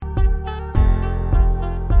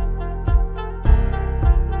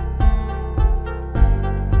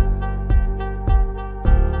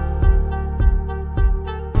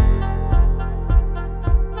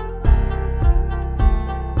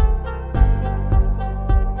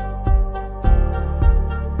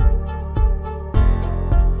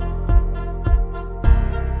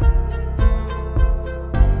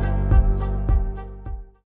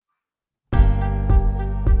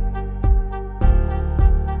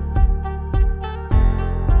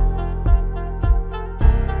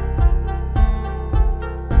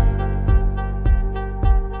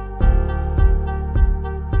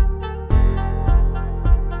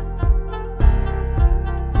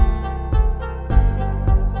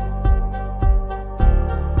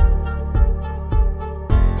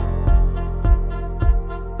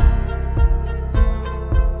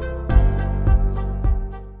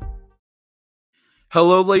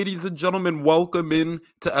Hello, ladies and gentlemen. Welcome in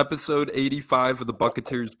to episode 85 of the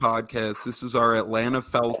Buccaneers podcast. This is our Atlanta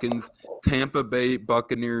Falcons Tampa Bay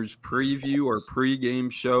Buccaneers preview or pregame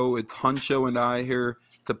show. It's Huncho and I here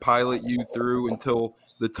to pilot you through until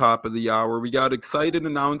the top of the hour. We got excited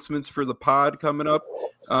announcements for the pod coming up.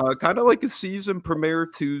 Kind of like a season premiere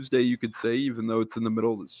Tuesday, you could say, even though it's in the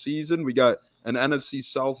middle of the season. We got an NFC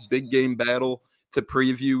South big game battle to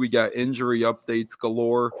preview. We got injury updates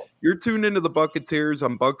galore. You're tuned into the Buccaneers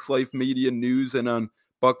on Bucs Life Media News and on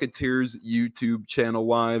Buccaneers YouTube channel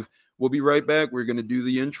live. We'll be right back. We're going to do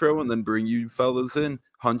the intro and then bring you fellas in,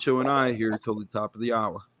 Huncho and I, here till the top of the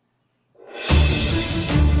hour.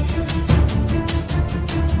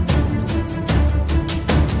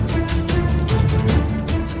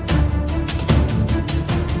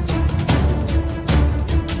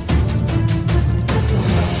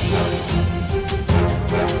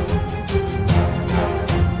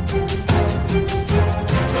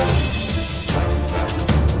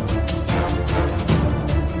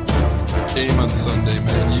 Game on Sunday,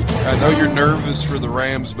 man. I know you're nervous for the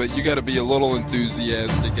Rams, but you got to be a little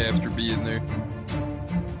enthusiastic after being there.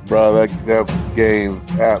 Bro, that game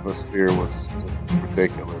atmosphere was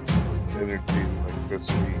ridiculous. The energy,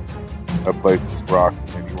 electricity, that place was rocking.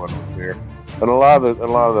 Anyone was there, and a lot of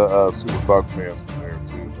the Super Buck fans were there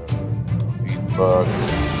too. The Buck,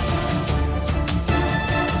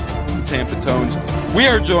 Tampa Tones. We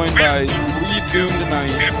are joined by Lee Goon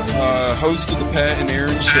tonight, host of the Pat and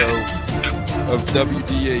Aaron Show of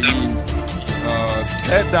WDAE,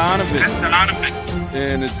 Pat Donovan.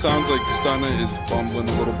 And it sounds like Stunna is bumbling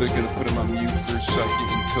a little bit. Going to put him on mute for a second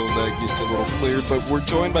until that gets a little clear. But we're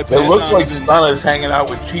joined by Pat Donovan. It looks like Stunna's hanging out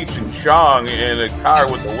with Cheech and Chong in a car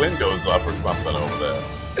with the windows up or something over there.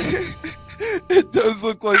 It does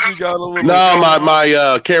look like we got a little... No,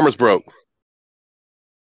 my camera's broke.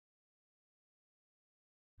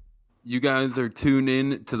 You guys are tuned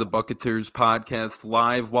in to the Buccaneers podcast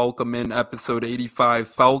live. Welcome in episode 85,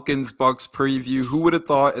 Falcons Bucs preview. Who would have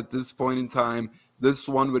thought at this point in time this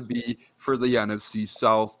one would be for the NFC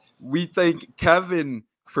South? We thank Kevin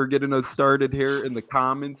for getting us started here in the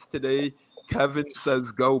comments today. Kevin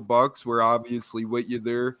says, go Bucs. We're obviously with you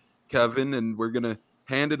there, Kevin, and we're going to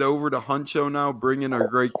hand it over to Huncho now, bring in our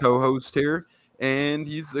great co-host here, and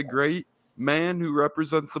he's a great man who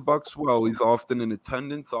represents the Bucs well. He's often in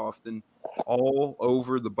attendance, often all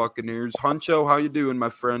over the Buccaneers. Huncho, how you doing, my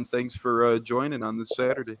friend? Thanks for joining on this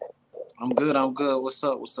Saturday. I'm good. What's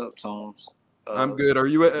up, Toms? I'm good. Are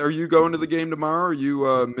you going to the game tomorrow? Or are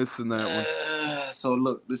you missing that one? So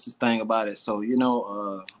look, this is the thing about it. So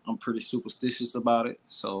I'm pretty superstitious about it.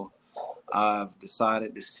 So I've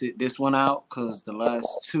decided to sit this one out because the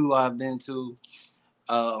last two I've been to,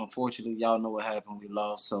 unfortunately, y'all know what happened. We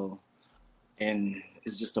lost. So. And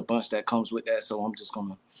it's just a bunch that comes with that. So I'm just going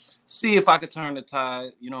to see if I could turn the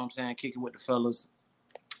tide, you know what I'm saying, kick it with the fellas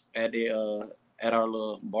at our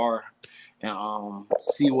little bar and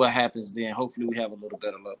see what happens then. Hopefully we have a little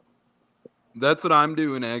better luck. That's what I'm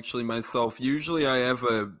doing, actually, myself. Usually I have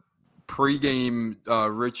a pregame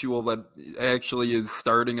ritual that actually is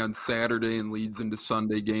starting on Saturday and leads into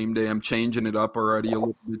Sunday game day. I'm changing it up already a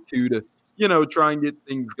little bit, too, to try and get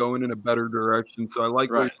things going in a better direction. So I like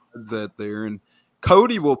where he's at there. And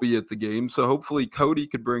Cody will be at the game. So hopefully Cody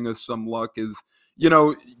could bring us some luck as,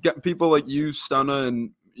 get people like you, Stunna, and,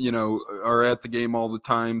 are at the game all the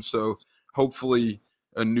time. So hopefully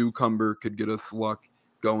a newcomer could get us luck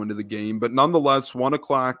going to the game. But nonetheless,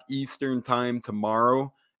 1:00 Eastern time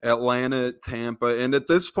tomorrow, Atlanta, Tampa. And at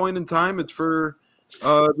this point in time, it's for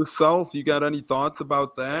the South. You got any thoughts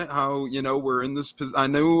about that? How, we're in this I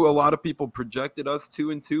know a lot of people projected us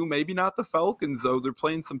 2-2, maybe not the Falcons though. They're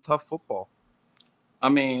playing some tough football. I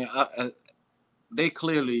mean, they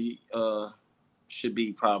clearly should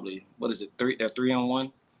be probably, what is it? They're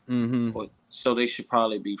 3-1. Mm-hmm. So they should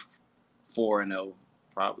probably be 4-0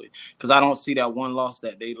 probably. Cause I don't see that one loss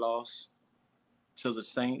that they lost to the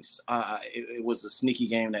Saints. It was a sneaky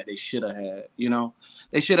game that they should have had,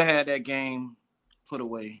 they should have had that game put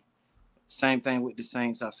away. Same thing with the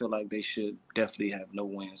Saints. I feel like they should definitely have no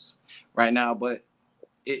wins right now, but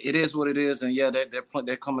it is what it is. And yeah,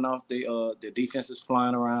 they're coming off. The defense is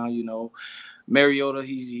flying around. Mariota,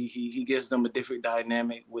 he gives them a different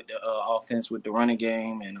dynamic with the offense, with the running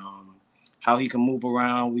game, and how he can move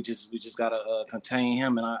around. We just gotta contain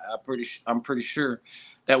him, and I'm pretty sure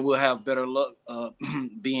that we'll have better luck,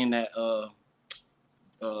 being that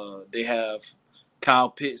they have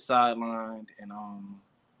Kyle Pitts sidelined and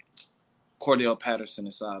Cordell Patterson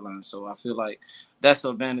is sidelined. So I feel like that's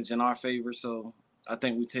an advantage in our favor. So I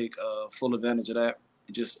think we take full advantage of that.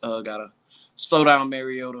 Just gotta slow down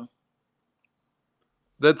Mariota.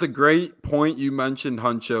 That's a great point you mentioned,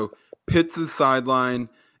 Huncho. Pitts is sideline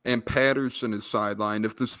and Patterson is sideline.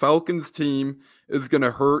 If this Falcons team is going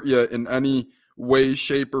to hurt you in any way,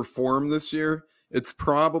 shape, or form this year, it's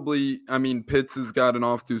probably, I mean, Pitts has gotten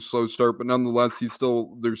off to a slow start, but nonetheless, he's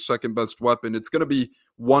still their second best weapon. It's going to be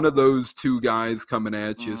one of those two guys coming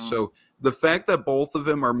at you. So the fact that both of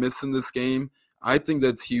them are missing this game, I think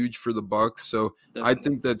that's huge for the Bucs. So I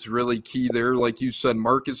think that's really key there. Like you said,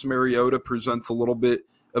 Marcus Mariota presents a little bit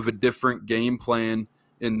of a different game plan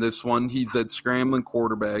in this one. He's that scrambling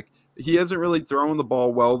quarterback. He hasn't really thrown the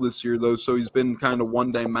ball well this year, though, so he's been kind of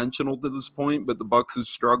one-dimensional to this point, but the Bucs have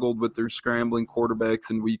struggled with their scrambling quarterbacks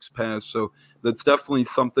in weeks past, so that's definitely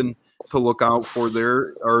something to look out for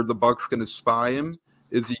there. Are the Bucs going to spy him?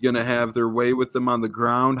 Is he going to have their way with them on the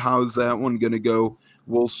ground? How's that one going to go?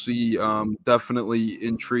 We'll see. Definitely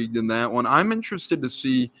intrigued in that one. I'm interested to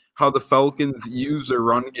see how the Falcons use their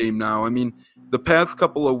run game now. I mean, the past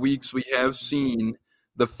couple of weeks we have seen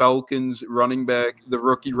the Falcons running back, the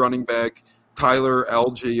rookie running back, Tyler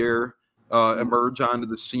Algier, emerge onto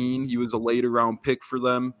the scene. He was a later round pick for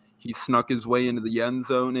them. He snuck his way into the end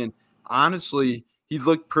zone. And honestly, he's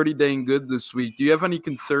looked pretty dang good this week. Do you have any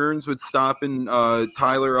concerns with stopping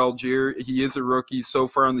Tyler Algier? He is a rookie. So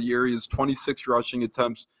far in the year, he has 26 rushing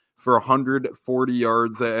attempts for 140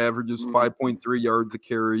 yards. That averages 5.3 yards a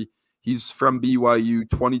carry. He's from BYU,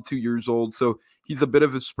 22 years old. So he's a bit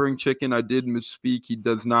of a spring chicken. I did misspeak. He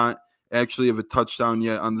does not actually have a touchdown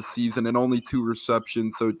yet on the season and only 2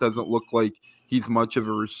 receptions, so it doesn't look like he's much of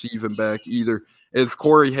a receiving back either. As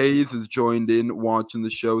Corey Hayes has joined in watching the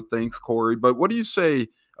show. Thanks, Corey. But what do you say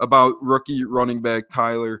about rookie running back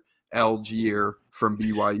Tyler Algier from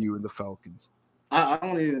BYU and the Falcons? I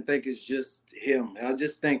don't even think it's just him. I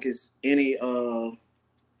just think it's any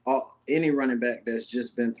running back that's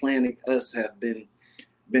just been playing us have been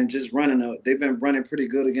just running. They've been running pretty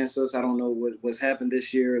good against us. I don't know what's happened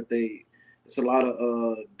this year. It's a lot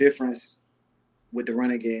of difference with the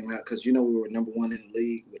running game because we were number 1 in the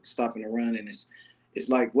league with stopping the run, and it's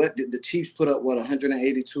like what did the Chiefs put up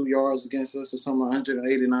 182 yards against us or something,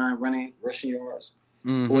 189 rushing yards.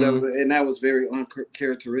 Mm-hmm. Whatever, and that was very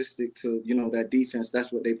uncharacteristic to that defense.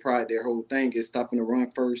 That's what they pride their whole thing is stopping the run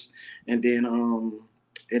first, and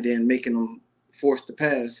then making them force the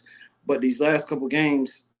pass. But these last couple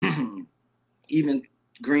games, even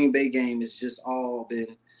Green Bay game, it's just all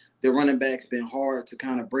been their running backs been hard to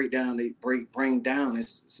kind of bring down.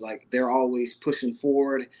 It's like they're always pushing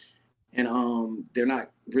forward, and they're not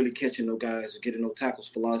really catching no guys or getting no tackles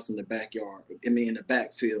for loss in the backyard. In the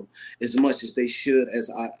backfield as much as they should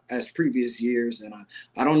as previous years. And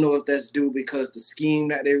I don't know if that's due because the scheme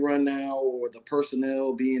that they run now or the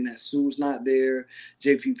personnel being that Sue's not there,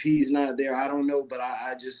 JPP's not there. I don't know, but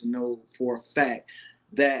I just know for a fact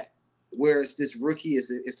that whereas this rookie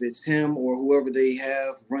if it's him or whoever they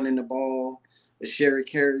have running the ball, sharing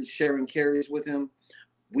carries with him,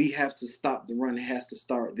 we have to stop the run. It has to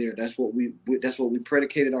start there. That's what we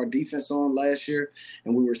predicated our defense on last year,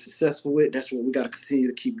 and we were successful with. That's what we got to continue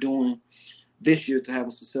to keep doing this year to have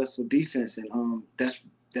a successful defense. And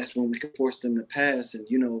that's when we can force them to pass. And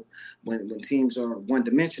when teams are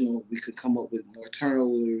one-dimensional, we could come up with more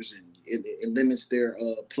turnovers, and it limits their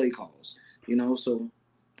play calls. So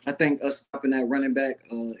I think us stopping that running back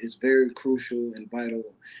is very crucial and vital,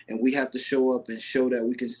 and we have to show up and show that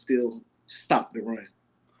we can still stop the run.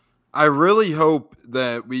 I really hope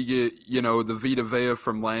that we get, the Vita Vea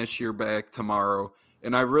from last year back tomorrow.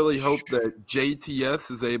 And I really hope that JTS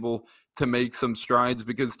is able to make some strides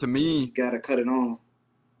because to me, he's got to cut it on.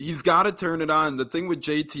 He's got to turn it on. The thing with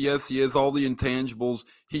JTS, he has all the intangibles.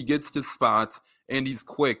 He gets to spots and he's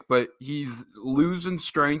quick, but he's losing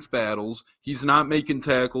strength battles. He's not making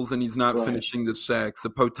tackles and he's not finishing the sacks. The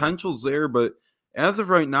potential's there, but as of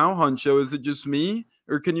right now, Huncho, is it just me?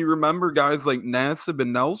 Or can you remember guys like Nassib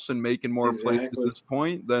and Nelson making more plays at this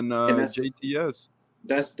point than JTS?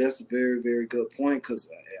 That's a very, very good point because,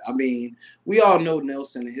 we all know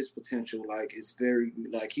Nelson and his potential. Like, it's very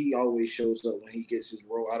 – he always shows up when he gets his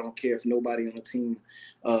role. I don't care if nobody on the team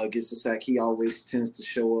gets a sack. He always tends to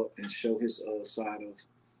show up and show his side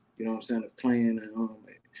of, of playing.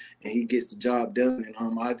 And he gets the job done.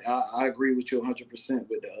 And I agree with you 100%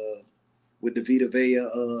 with the Vita Vea.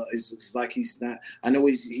 It's like he's not – I know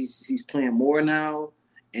he's playing more now,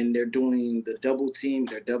 and they're doing the double team.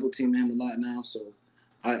 They're double teaming him a lot now. So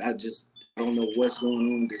I just don't know what's going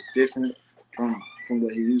on that's different from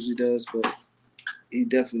what he usually does, but he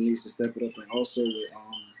definitely needs to step it up. And also with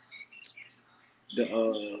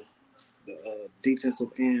the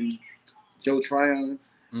defensive end, Joe Tryon.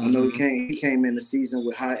 Mm-hmm. I know he came in the season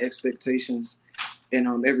with high expectations,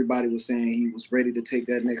 and everybody was saying he was ready to take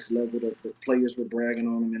that next level. The players were bragging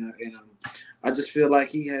on him, and I just feel like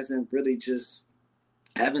he hasn't really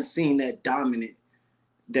haven't seen that dominant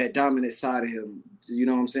side of him. You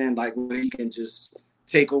know what I'm saying? Like where he can just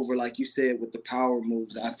take over, like you said, with the power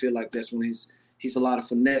moves. I feel like that's when he's a lot of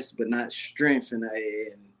finesse, but not strength. And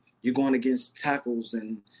you're going against tackles,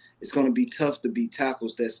 and it's going to be tough to beat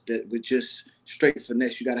tackles that with just straight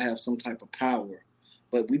finesse. You got to have some type of power.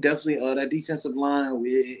 But we definitely that defensive line,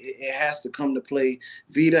 it has to come to play.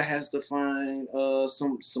 Vita has to find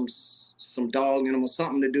some dog in him or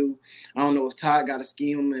something to do. I don't know if Todd got to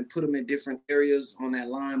scheme him and put him in different areas on that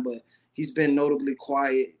line, but he's been notably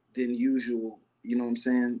quiet than usual. You know what I'm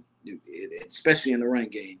saying? Especially in the run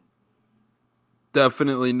game.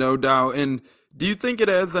 Definitely, no doubt. And do you think it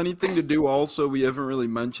has anything to do also, we haven't really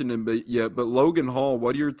mentioned him yet, but Logan Hall,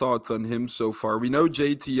 what are your thoughts on him so far? We know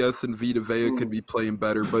JTS and Vita Vea could be playing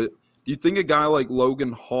better, but do you think a guy like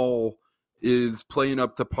Logan Hall is playing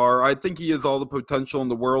up to par? I think he has all the potential in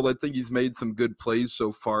the world. I think he's made some good plays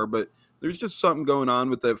so far, but there's just something going on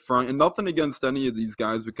with that front, and nothing against any of these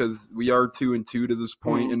guys because we are 2-2 to this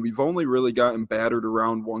point, and we've only really gotten battered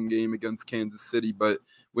around one game against Kansas City, but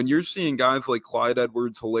when you're seeing guys like Clyde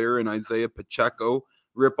Edwards-Helaire and Isaiah Pacheco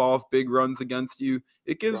rip off big runs against you,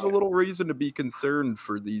 it gives a little reason to be concerned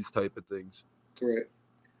for these type of things. Correct.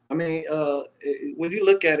 I mean, when you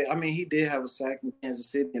look at it, I mean, he did have a sack in Kansas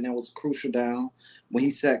City, and that was a crucial down. When he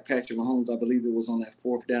sacked Patrick Mahomes, I believe it was on that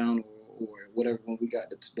fourth down or whatever when we got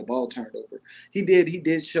the ball turned over. He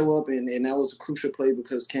did show up, and that was a crucial play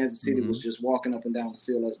because Kansas City was just walking up and down the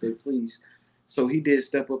field as they pleased. So he did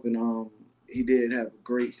step up and he did have a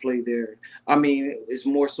great play there. I mean, it's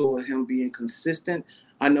more so of him being consistent.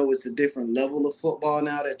 I know it's a different level of football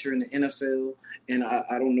now that you're in the NFL, and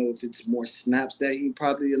I don't know if it's more snaps that he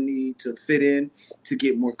probably will need to fit in to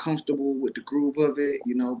get more comfortable with the groove of it,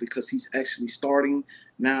 you know, because he's actually starting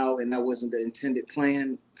now, and that wasn't the intended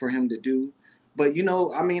plan for him to do. But, you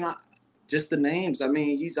know, I mean, just the names. I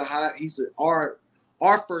mean, he's our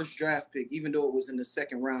first draft pick, even though it was in the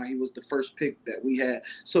second round, he was the first pick that we had.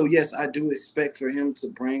 So, yes, I do expect for him to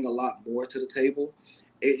bring a lot more to the table.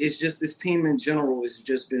 It's just this team in general has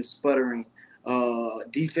just been sputtering.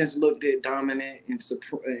 Defense looked dominant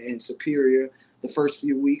and superior the first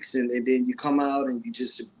few weeks, and then you come out and you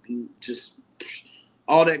just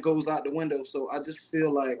all that goes out the window. So I just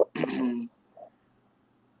feel like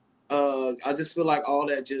all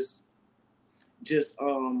that just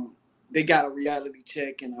they got a reality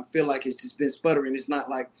check, and I feel like it's just been sputtering. It's not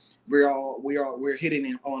like we're hitting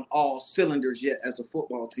it on all cylinders yet as a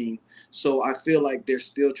football team. So I feel like they're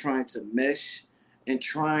still trying to mesh and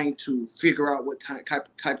trying to figure out what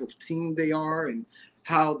type of team they are and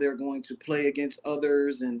how they're going to play against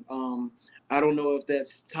others. And I don't know if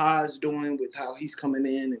that's Todd's doing with how he's coming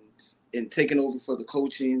in and taking over for the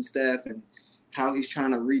coaching staff and how he's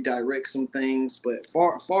trying to redirect some things. But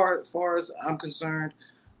far as I'm concerned,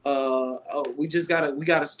 we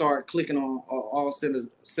gotta start clicking on all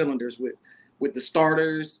cylinders with the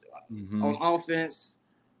starters on offense,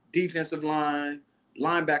 defensive line,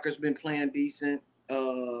 linebackers been playing decent,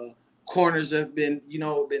 corners have been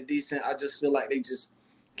decent. I just feel like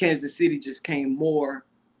Kansas City just came more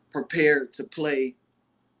prepared to play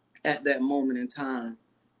at that moment in time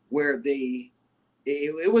where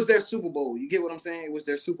it was their Super Bowl. You get what I'm saying? It was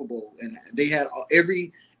their Super Bowl, and they had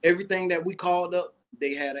everything that we called up.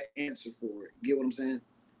 They had an answer for it. Get what I'm saying?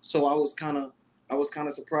 So I was kind of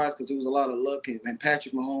surprised because it was a lot of luck and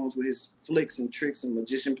Patrick Mahomes with his flicks and tricks and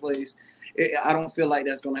magician plays. I don't feel like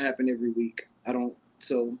that's going to happen every week. I don't.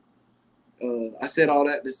 So I said all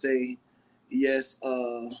that to say, yes,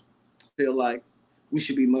 feel like we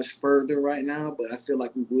should be much further right now, but I feel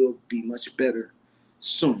like we will be much better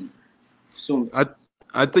soon.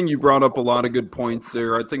 I think you brought up a lot of good points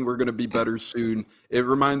there. I think we're going to be better soon. It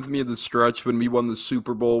reminds me of the stretch when we won the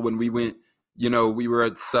Super Bowl, when we went, we were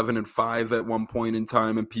at 7-5 at one point in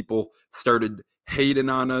time, and people started hating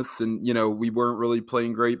on us, and, we weren't really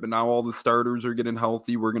playing great, but now all the starters are getting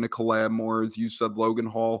healthy. We're going to collab more. As you said, Logan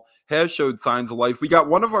Hall has showed signs of life. We got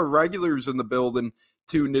one of our regulars in the building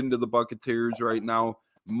tuned into the Buccaneers right now.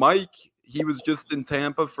 Mike, he was just in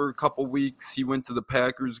Tampa for a couple weeks. He went to the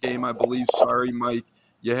Packers game, I believe. Sorry, Mike.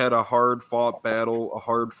 You had a hard-fought battle, a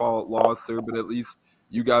hard-fought loss there, but at least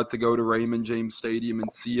you got to go to Raymond James Stadium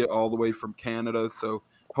and see it all the way from Canada. So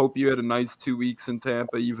hope you had a nice 2 weeks in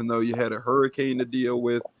Tampa, even though you had a hurricane to deal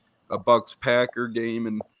with, a Bucs-Packer game,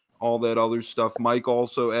 and all that other stuff. Mike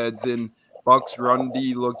also adds in Bucs run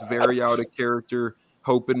D looked very out of character,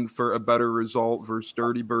 hoping for a better result versus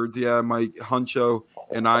Dirty Birds. Yeah, Mike Huncho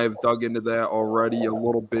and I have dug into that already a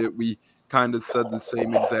little bit. We kind of said the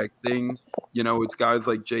same exact thing. You know, it's guys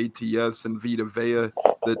like JTS and Vita Vea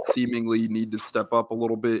that seemingly need to step up a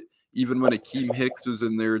little bit. Even when Akeem Hicks was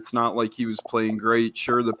in there, it's not like he was playing great.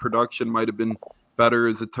 Sure, the production might have been better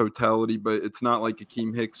as a totality, but it's not like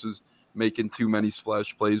Akeem Hicks was making too many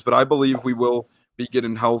splash plays. But I believe we will be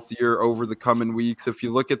getting healthier over the coming weeks. If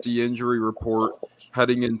you look at the injury report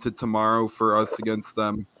heading into tomorrow for us against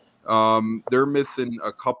them, they're missing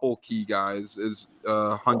a couple key guys, as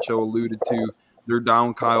Huncho alluded to. They're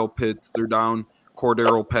down Kyle Pitts, they're down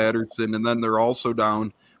Cordero Patterson, and then they're also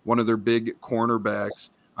down one of their big cornerbacks,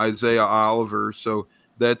 Isaiah Oliver. So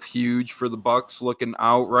that's huge for the Bucs. Looking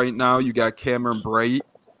out right now, you got Cameron Brate.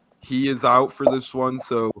 He is out for this one,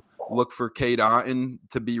 so look for Cade Otton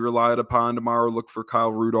to be relied upon tomorrow. Look for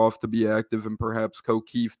Kyle Rudolph to be active and perhaps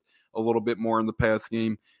Keeft a little bit more in the pass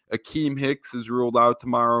game. Akeem Hicks is ruled out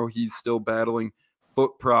tomorrow. He's still battling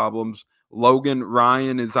foot problems. Logan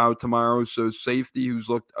Ryan is out tomorrow, so safety, who's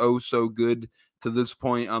looked oh so good to this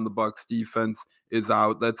point on the Bucs defense, is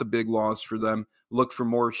out. That's a big loss for them. Look for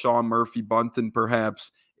more Sean Murphy-Bunting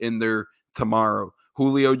perhaps in there tomorrow.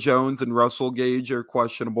 Julio Jones and Russell Gage are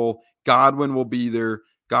questionable. Godwin will be there.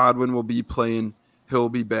 Godwin will be playing. He'll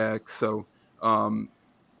be back. So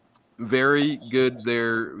very good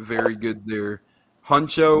there. Very good there.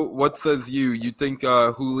 Huncho, what says you? You think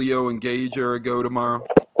Julio and Gage are a go tomorrow?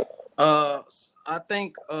 I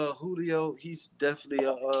think Julio, he's definitely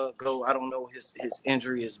a go. I don't know. His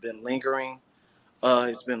injury has been lingering.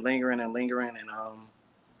 It's been lingering, and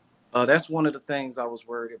that's one of the things I was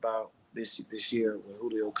worried about this year with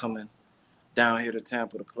Julio coming down here to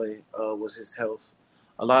Tampa to play was his health.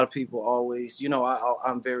 A lot of people always,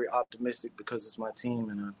 I'm very optimistic because it's my team,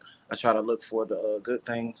 and I try to look for the good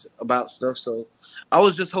things about stuff. So I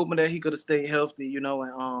was just hoping that he could have stayed healthy,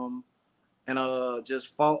 and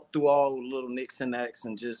just fought through all the little nicks and knacks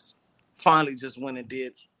and just finally just went and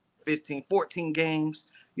did 14 games,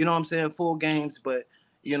 you know what I'm saying, full games. But,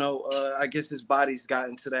 I guess his body's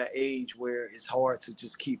gotten to that age where it's hard to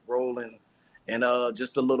just keep rolling, and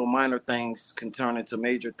just the little minor things can turn into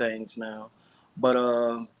major things now. But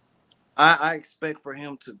I expect for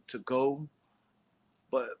him to go.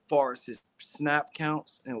 But as far as his snap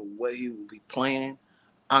counts and what he will be playing,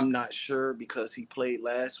 I'm not sure because he played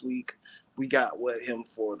last week. We got with him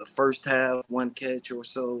for the first half, one catch or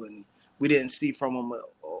so, and we didn't see from him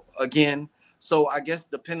again. So I guess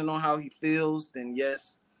depending on how he feels, then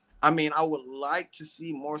yes. I mean, I would like to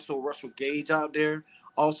see more so Russell Gage out there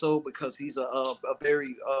also because he's a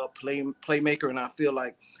very playmaker, and I feel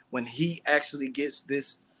like when he actually gets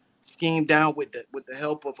this scheme down with the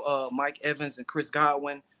help of Mike Evans and Chris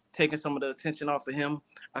Godwin taking some of the attention off of him,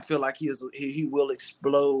 I feel like he will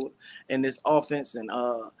explode in this offense, and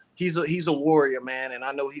he's a warrior, man, and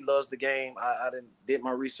I know he loves the game. I did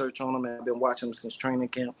my research on him, and I've been watching him since training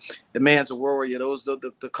camp. The man's a warrior. Those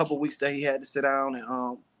the couple weeks that he had to sit down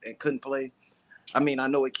and couldn't play, I mean, I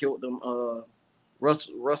know it killed him.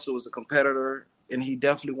 Russell is a competitor, and he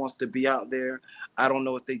definitely wants to be out there. I don't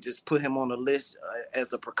know if they just put him on the list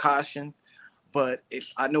as a precaution, but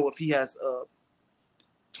if he has a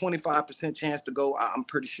 25% chance to go, I'm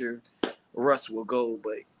pretty sure Russ will go.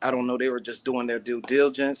 But I don't know. They were just doing their due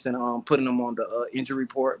diligence and putting them on the injury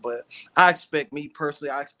report. But I expect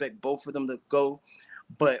both of them to go.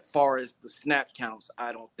 But far as the snap counts,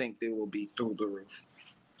 I don't think they will be through the roof.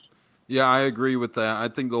 Yeah, I agree with that. I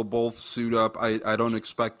think they'll both suit up. I don't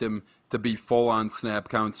expect them to be full on snap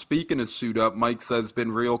count. Speaking of suit up, Mike says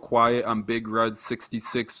been real quiet on Big Red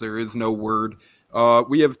 66. There is no word.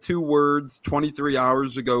 We have 2 words. 23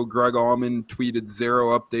 hours ago, Greg Allman tweeted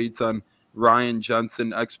 0 updates on Ryan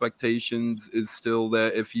Jensen. Expectations is still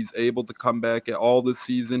that if he's able to come back at all this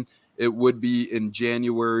season, it would be in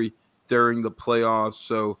January during the playoffs.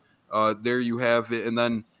 So there you have it. And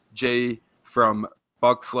then Jay from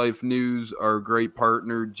Bucs Life News, our great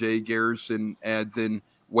partner, Jay Garrison, adds in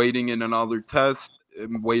waiting on another test.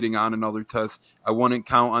 I wouldn't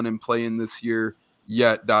count on him playing this year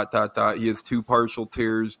yet, ... He has 2 partial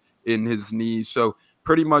tears in his knee. So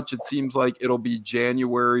pretty much it seems like it'll be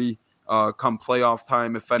January come playoff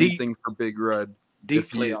time, if anything, for Big Red.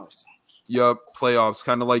 Playoffs. Yep, playoffs.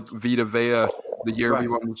 Kind of like Vita Vea the year we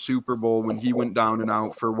won the Super Bowl when he went down and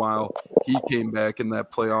out for a while. He came back in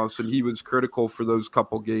that playoffs, and he was critical for those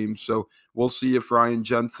couple games. So we'll see if Ryan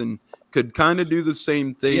Jensen could kind of do the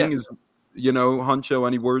same thing. Yes. Huncho,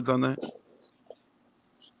 any words on that?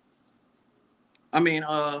 I mean,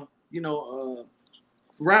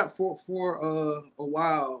 right for a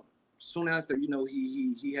while, soon after,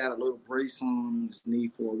 he had a little brace on his knee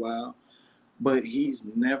for a while, but he's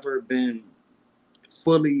never been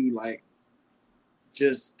fully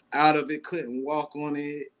just out of it, couldn't walk on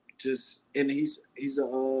it. And he's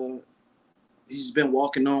been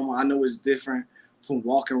walking normal. I know it's different from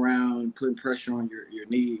walking around and putting pressure on your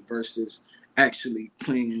knee versus actually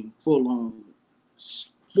playing full on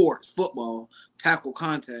sports, football, tackle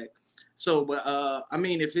contact. So, but I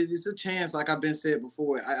mean, if it's a chance, like I've been said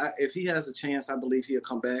before, if he has a chance, I believe he'll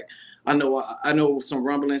come back. I know some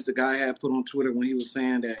rumblings the guy had put on Twitter when he was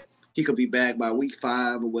saying that he could be back by week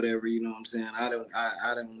 5 or whatever. You know what I'm saying? I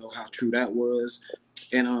don't know how true that was.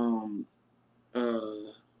 And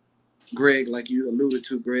Greg, like you alluded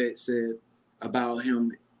to, Greg said about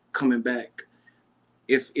him coming back.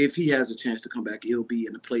 If he has a chance to come back, it'll be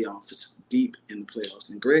in the playoffs, deep in the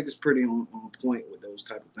playoffs. And Greg is pretty on point with those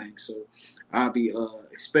type of things. So I'll be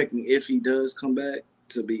expecting, if he does come back,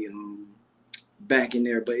 to be back in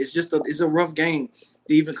there. But it's a rough game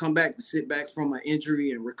to even come back, to sit back from an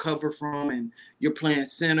injury and recover from. And you're playing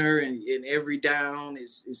center, and every down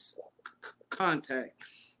is contact.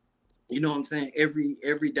 You know what I'm saying?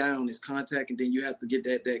 Every down is contact, and then you have to get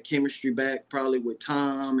that chemistry back, probably with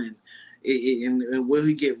Tom and will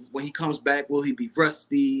he get, when he comes back, will he be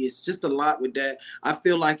rusty? It's just a lot with that. I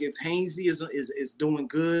feel like if Hainsey is doing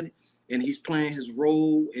good and he's playing his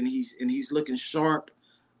role and he's looking sharp,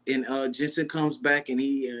 and Jensen comes back and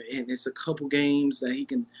it's a couple games that he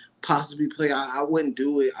can possibly play, I wouldn't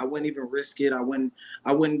do it. I wouldn't even risk it. I wouldn't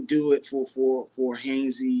do it for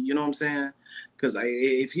Hainsey. You know what I'm saying? Because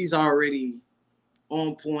if he's already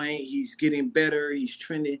on point, he's getting better, he's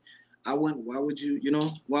trending. Why would you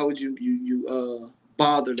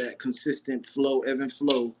bother that consistent flow, even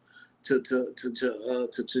flow, to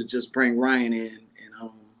just bring Ryan in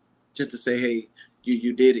and just to say, hey,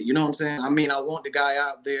 you did it. You know what I'm saying? I mean, I want the guy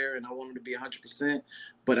out there and I want him to be 100%,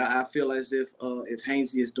 but I feel as if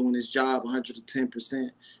Hainsey is doing his job 110%,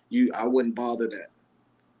 I wouldn't bother that.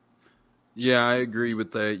 Yeah, I agree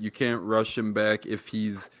with that. You can't rush him back if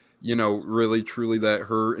he's, really truly that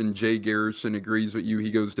hurt. And Jay Garrison agrees with you.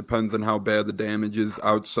 He goes, depends on how bad the damage is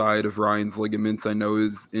outside of Ryan's ligaments. I know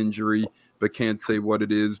his injury, but can't say what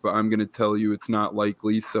it is. But I'm going to tell you it's not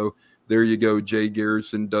likely. So there you go. Jay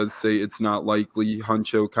Garrison does say it's not likely.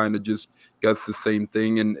 Huncho kind of just gets the same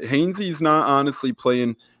thing. And Hainsey's not honestly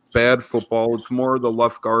playing bad football. It's more the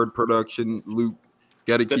left guard production. Luke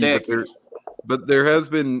Goedeke, but there has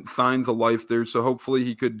been signs of life there. So hopefully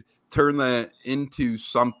he could turn that into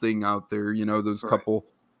something out there, those couple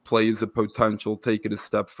plays of potential, take it a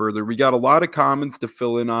step further. We got a lot of comments to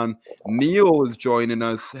fill in on. Neil is joining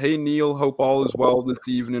us. Hey, Neil, hope all is well this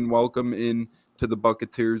evening. Welcome in to the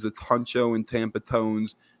Buccateers. It's Huncho and Tampa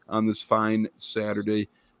Tones on this fine Saturday.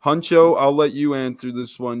 Huncho, I'll let you answer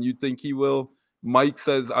this one. You think he will? Mike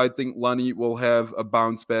says, I think Lenny will have a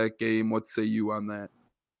bounce back game. What say you on that?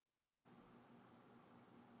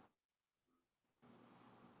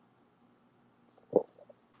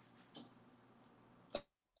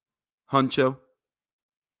 Huncho?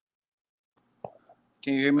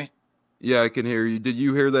 Can you hear me? Yeah, I can hear you. Did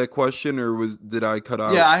you hear that question, or did I cut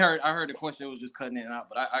out? Yeah, I heard the question. It was just cutting it out,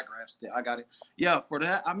 but I grasped it. I got it. Yeah, for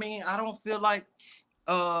that, I mean, I don't feel like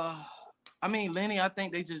Lenny, I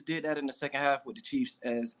think they just did that in the second half with the Chiefs,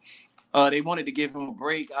 as they wanted to give him a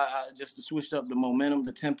break. Just to switch up the momentum,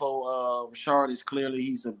 the tempo. Rashard is clearly,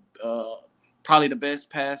 he's probably the best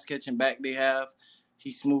pass catching back they have.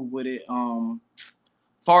 He's smooth with it.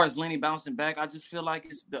 Far as Lenny bouncing back, I just feel like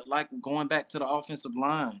it's like going back to the offensive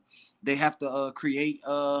line. They have to create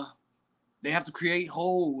holes. They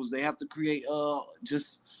have to create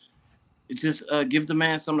just give the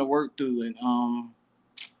man something to work through. And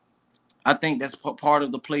I think that's part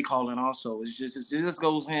of the play calling also. It just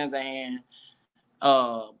goes hands in hand.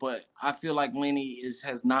 But I feel like Lenny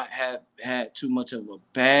has not had too much of a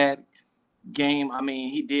bad game. I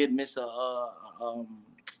mean, he did miss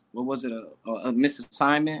what was it? A missed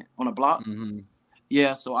assignment on a block. Mm-hmm.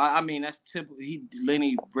 Yeah. So I mean, that's typical.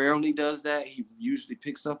 Lenny rarely does that. He usually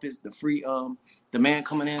picks up the man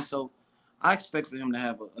coming in. So I expect for him to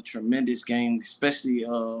have a tremendous game, especially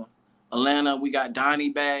Atlanta. We got Donnie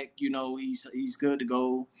back. He's good to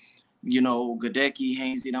go. Goedeke,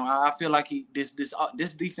 Hainsey. I feel like this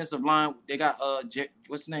defensive line. They got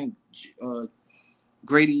what's his name?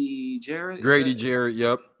 Grady Jarrett. Jarrett,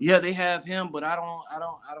 yep. Yeah, they have him, but I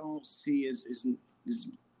don't see as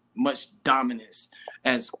much dominance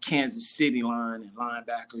as Kansas City line and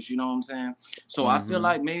linebackers. You know what I'm saying? So I feel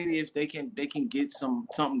like maybe if they can get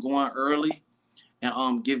something going early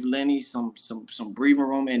and give Lenny some breathing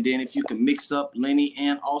room, and then if you can mix up Lenny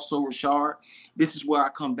and also Rashard, this is where I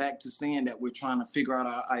come back to saying that we're trying to figure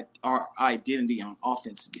out our identity on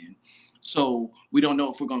offense again. So we don't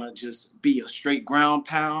know if we're gonna just be a straight ground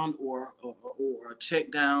pound or a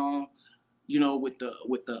check down, with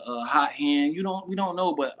the hot hand. We don't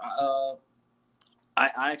know, but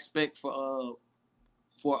I expect for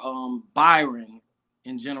Byron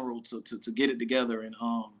in general to get it together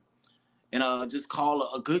and just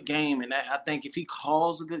call a good game. And I think if he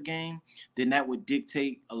calls a good game, then that would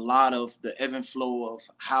dictate a lot of the ebb and flow of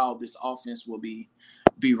how this offense will be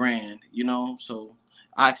ran. So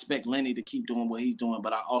I expect Lenny to keep doing what he's doing,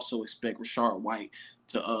 but I also expect Rashard White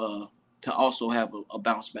to also have a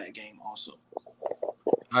bounce back game also.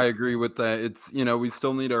 I agree with that. It's, we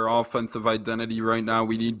still need our offensive identity right now.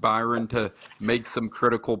 We need Byron to make some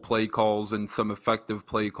critical play calls and some effective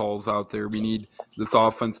play calls out there. We need this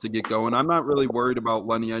offense to get going. I'm not really worried about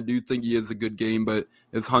Lenny. I do think he has a good game, but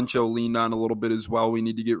as Huncho leaned on a little bit as well, we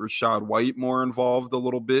need to get Rashad White more involved a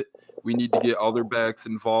little bit. We need to get other backs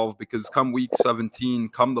involved because come week 17,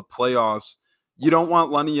 come the playoffs, you don't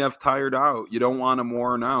want Lenny F tired out. You don't want him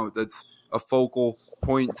worn out. That's a focal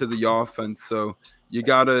point to the offense. So you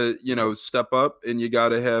got to, step up and you got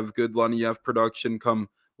to have good Lenny F production come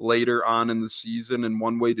later on in the season. And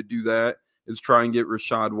one way to do that is try and get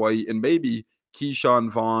Rashad White and maybe Keyshawn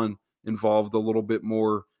Vaughn involved a little bit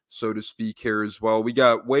more, so to speak, here as well. We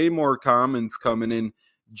got way more comments coming in.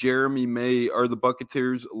 Jeremy May, are the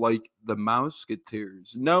Buccaneers like the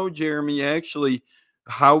Mouseketeers? No, Jeremy, actually,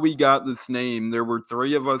 how we got this name, there were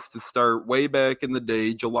three of us to start way back in the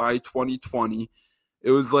day, July 2020.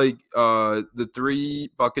 It was like the three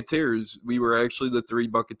Buccaneers. We were actually the three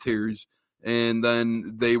Buccaneers. And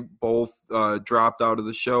then they both dropped out of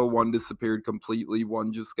the show. One disappeared completely.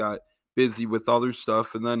 One just got busy with other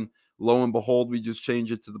stuff. And then lo and behold, we just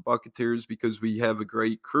changed it to the Buccaneers because we have a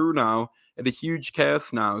great crew now and a huge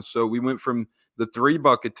cast now. So we went from the three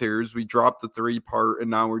Buccaneers. We dropped the three part, and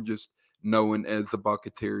now we're just known as the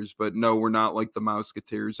Buccaneers. But no, we're not like the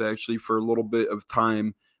Mouseketeers. Actually, for a little bit of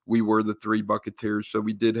time, we were the three Buccaneers. So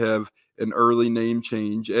we did have an early name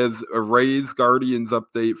change. As a Rays Guardians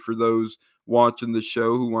update for those watching the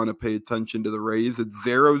show who want to pay attention to the Rays, it's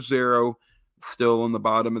 0-0 still in the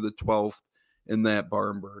bottom of the 12th in that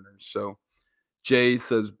barn burner. So Jay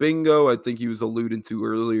says bingo. I think he was alluding to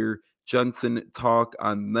earlier. Jensen talk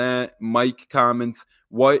on that. Mike comments,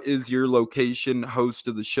 what is your location, host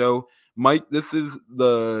of the show? Mike, this is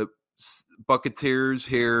the Buccaneers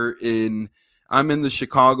here I'm in the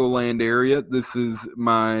Chicagoland area. This is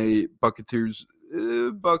my Buccaneers,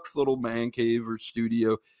 Buck's little man cave or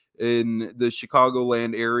studio in the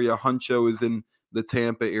Chicagoland area. Huncho is in the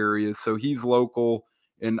Tampa area, so he's local,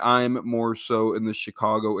 and I'm more so in the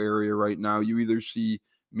Chicago area right now. You either see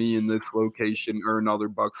me in this location or another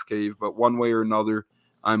Buck's cave, but one way or another,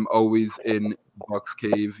 I'm always in Buck's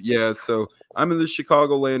cave. Yeah, so I'm in the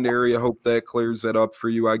Chicagoland area. Hope that clears that up for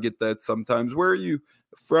you. I get that sometimes. Where are you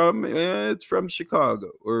from? It's from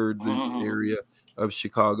Chicago or the area of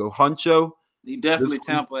Chicago. Huncho? He definitely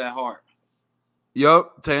Tampa at heart.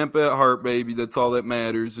 Yep, Tampa at heart, baby. That's all that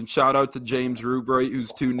matters. And shout out to James Rubright,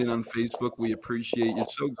 who's tuned in on Facebook. We appreciate you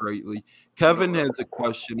so greatly. Kevin has a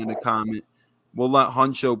question and a comment. We'll let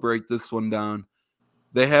Huncho break this one down.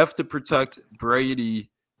 They have to protect Brady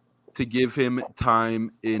to give him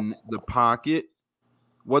time in the pocket.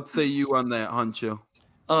 What say you on that, Huncho?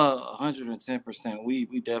 110%. We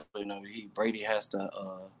definitely know Brady has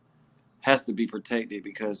to be protected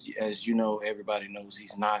because, as you know, everybody knows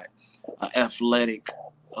he's not an athletic,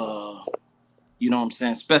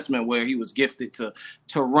 specimen where he was gifted to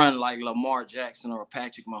run like Lamar Jackson or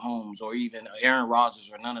Patrick Mahomes or even Aaron Rodgers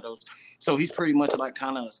or none of those. So he's pretty much like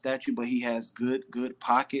kind of a statue, but he has good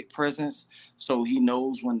pocket presence. So he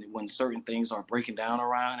knows when certain things are breaking down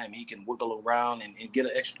around him, he can wiggle around and get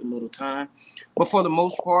an extra little time. But for the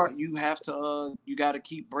most part, you got to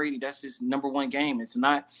keep Brady. That's his number one game. It's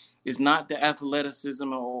not the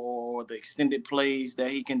athleticism or the extended plays that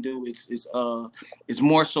he can do. It's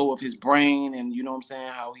more so of his brain and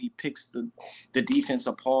how he picks the defense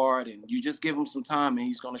apart, and you just give him some time and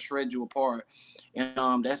he's going to shred you apart. And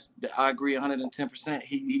I agree 110%.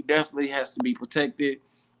 He definitely has to be protected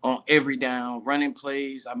on every down, running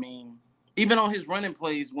plays. I mean, even on his running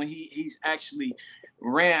plays when he's actually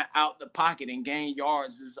ran out the pocket and gained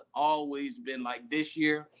yards, has always been like this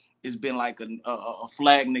year. It's been like a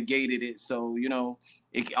flag negated it. So,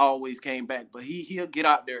 it always came back. But he'll get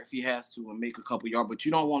out there if he has to and make a couple yards. But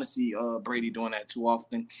you don't want to see Brady doing that too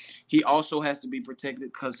often. He also has to be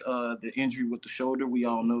protected because the injury with the shoulder, we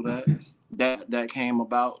all know that came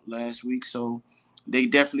about last week. So they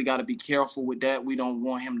definitely got to be careful with that. We don't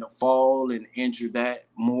want him to fall and injure that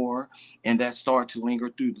more and that start to linger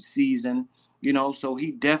through the season. So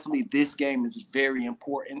he definitely, this game is very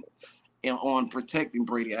important. on protecting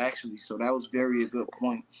Brady, actually. So that was a good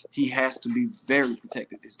point. He has to be very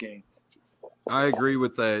protected this game. I agree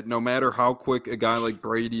with that. No matter how quick a guy like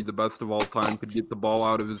Brady, the best of all time, could get the ball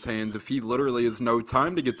out of his hands, if he literally has no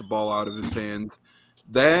time to get the ball out of his hands,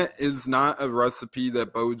 that is not a recipe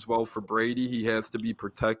that bodes well for Brady. He has to be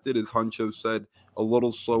protected. As Huncho said, a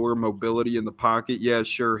little slower mobility in the pocket. Yeah,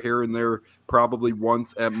 sure, here and there, probably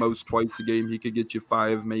once, at most twice a game, he could get you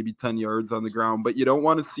 5, maybe 10 yards on the ground. But you don't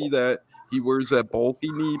want to see that. He wears that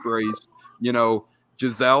bulky knee brace. You know,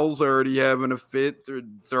 Giselle's already having a fit,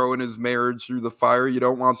 throwing his marriage through the fire. You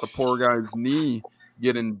don't want the poor guy's knee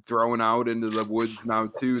getting thrown out into the woods now,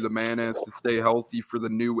 too. The man has to stay healthy for the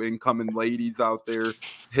new incoming ladies out there.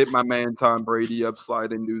 Hit my man Tom Brady up,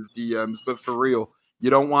 slide into his DMs. But for real, you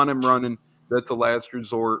don't want him running. That's a last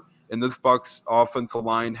resort. And this Bucs offensive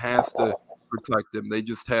line has to protect him. They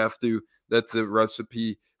just have to. That's a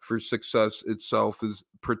recipe for success itself, is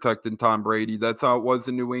protecting Tom Brady. That's how it was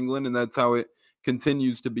in New England, and that's how it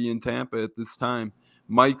continues to be in Tampa at this time.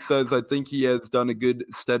 Mike says, I think he has done a good,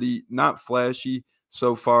 steady, not flashy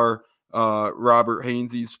so far. Robert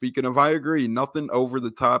Hainsey, speaking of, I agree, nothing over the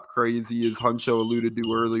top crazy, as Huncho alluded to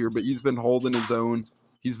earlier, but he's been holding his own.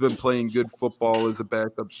 He's been playing good football as a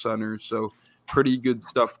backup center, so pretty good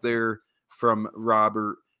stuff there from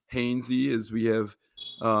Robert Hainsey. As we have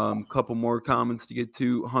a couple more comments to get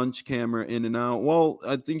to. Hunch camera in and out. Well,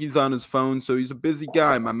 I think he's on his phone, so he's a busy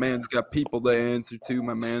guy. My man's got people to answer to.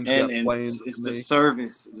 My man's got plans. It's the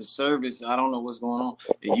service. The service. I don't know what's going on.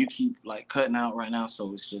 And you keep like cutting out right now,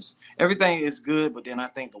 so it's just everything is good. But then I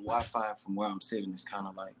think the Wi-Fi from where I'm sitting is kind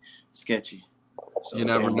of like sketchy. So you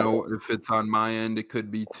never know if it's on my end. It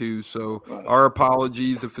could be too. So our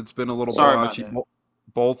apologies if it's been a little blotchy.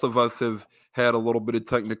 Both of us have had a little bit of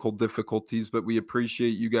technical difficulties, but we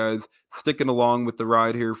appreciate you guys sticking along with the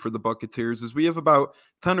ride here for the Buccateers, as we have about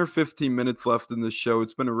 10 or 15 minutes left in this show.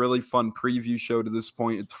 It's been a really fun preview show to this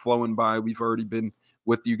point. It's flowing by. We've already been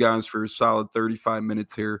with you guys for a solid 35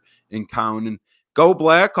 minutes here in counting. Go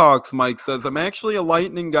Blackhawks, Mike says. I'm actually a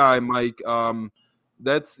Lightning guy, Mike.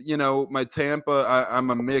 That's, my Tampa. I'm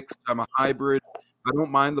a mix. I'm a hybrid. I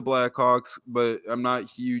don't mind the Blackhawks, but I'm not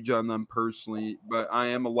huge on them personally. But I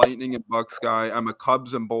am a Lightning and Bucks guy. I'm a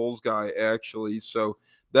Cubs and Bulls guy, actually. So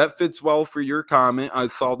that fits well for your comment. I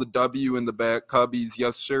saw the W in the back, Cubbies.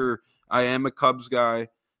 Yes, sir. I am a Cubs guy.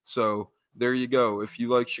 So there you go. If you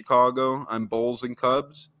like Chicago, I'm Bulls and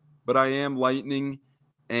Cubs. But I am Lightning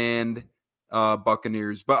and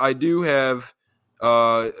Buccaneers. But I do have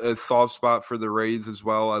a soft spot for the Rays as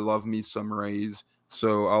well. I love me some Rays.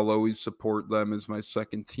 So I'll always support them as my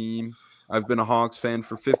second team. I've been a Hawks fan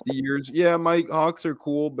for 50 years. Yeah, Mike, Hawks are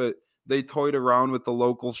cool, but they toyed around with the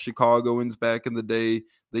local Chicagoans back in the day.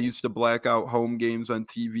 They used to black out home games on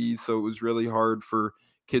TV, so it was really hard for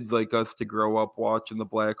kids like us to grow up watching the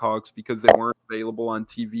Blackhawks because they weren't available on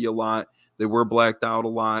TV a lot. They were blacked out a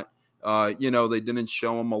lot. They didn't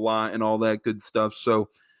show them a lot and all that good stuff. So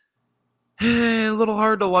a little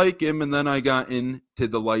hard to like him, and then I got into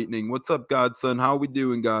the Lightning. What's up, Godson? How we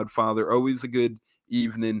doing, Godfather? Always a good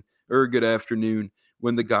evening or a good afternoon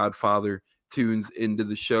when the Godfather tunes into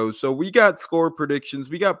the show. So we got score predictions.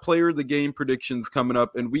 We got player of the game predictions coming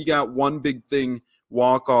up, and we got one big thing,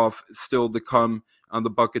 walk-off, still to come on the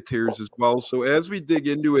Buccateers as well. So as we dig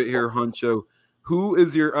into it here, Huncho, who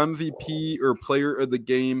is your MVP or player of the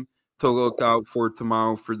game to look out for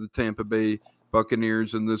tomorrow for the Tampa Bay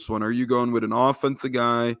Buccaneers in this one? Are you going with an offensive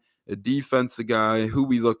guy, a defensive guy? Who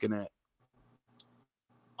we looking at?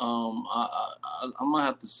 I'm gonna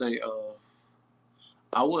have to say,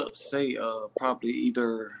 I would say probably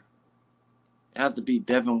either have to be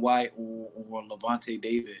Devin White or Levante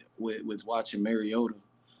David with watching Mariota.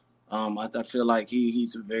 I feel like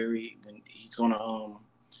he's gonna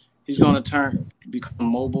become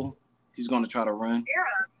mobile. He's gonna try to run.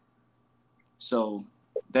 So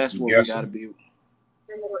that's what we gotta be.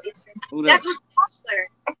 Who that?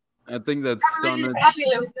 I think that's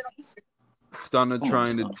Stunna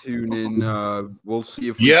trying to tune in. We'll see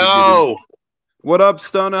if we can get in. What up,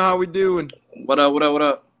 Stunna? How we doing? What up?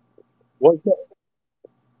 What's up?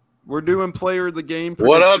 We're doing player of the game.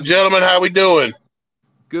 What up, gentlemen? How we doing?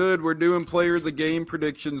 Good. We're doing player of the game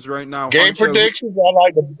predictions right now. Game predictions. I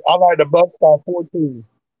like the Bucks by 14.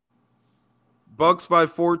 Bucks by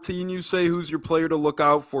 14. You say, who's your player to look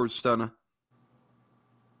out for, Stunna?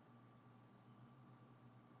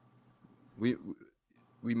 We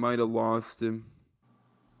might have lost him.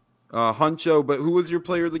 Huncho, but who was your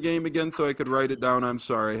player of the game again so I could write it down? I'm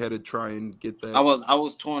sorry. I had to try and get that. I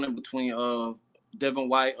was torn in between Devin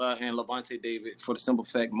White and Levante David for the simple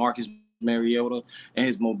fact Marcus Mariota, and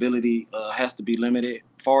his mobility has to be limited.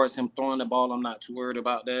 As far as him throwing the ball, I'm not too worried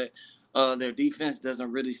about that. Their defense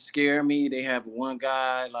doesn't really scare me. They have one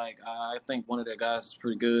guy, like I think one of their guys is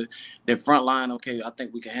pretty good. Their front line, okay, I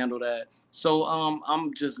think we can handle that. So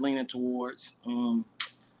I'm just leaning towards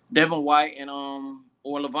Devin White and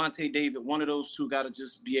or Levante David. One of those two got to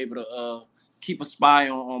just be able to keep a spy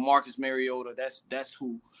on Marcus Mariota. That's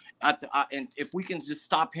who. And if we can just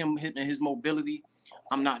stop him hitting his mobility,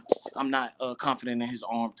 I'm not confident in his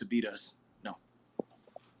arm to beat us. No.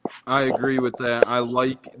 I agree with that. I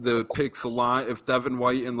like the picks a lot. If Devin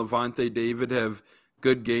White and Levante David have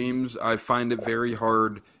good games, I find it very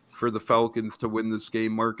hard for the Falcons to win this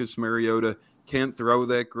game. Marcus Mariota can't throw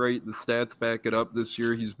that great. The stats back it up this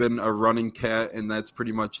year. He's been a running cat, and that's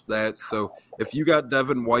pretty much that. So if you got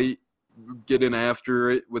Devin White getting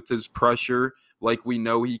after it with his pressure like we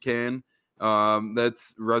know he can,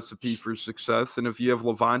 that's recipe for success. And if you have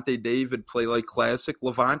Levante David play like classic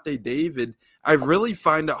Levante David, I really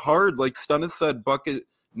find it hard. Like Stunna said,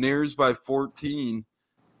 Buccaneers by 14.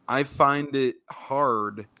 I find it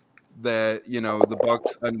hard that, the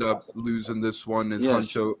Bucs end up losing this one, as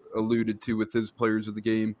Huncho alluded to with his players of the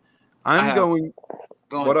game.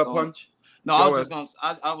 What up, Hunch? No, I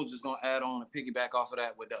was just gonna add on and piggyback off of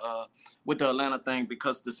that with the Atlanta thing,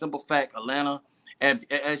 because the simple fact, Atlanta,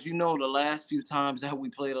 as you know, the last few times that we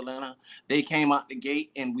played Atlanta, they came out the gate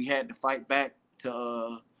and we had to fight back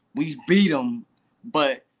we beat them,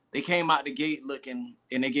 but they came out the gate looking,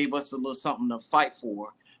 and they gave us a little something to fight for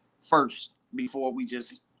first before we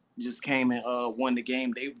just came and won the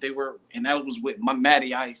game. They were, and that was with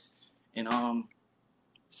Matty Ice, and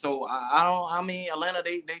so I mean Atlanta,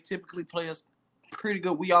 they typically play us pretty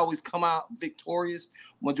good. We always come out victorious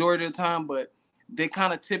majority of the time, but they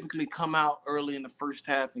kind of typically come out early in the first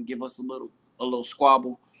half and give us a little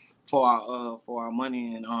squabble for our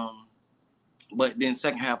money, and but then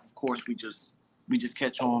second half, of course, we just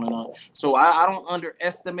catch on and on. So I don't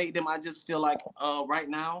underestimate them. I just feel like right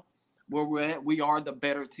now where we're at, we are the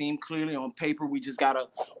better team. Clearly on paper, we just gotta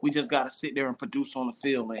sit there and produce on the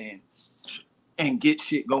field, man, and get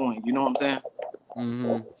shit going. You know what I'm saying?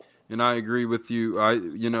 Mm-hmm. And I agree with you.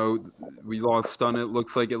 We lost Stunna. It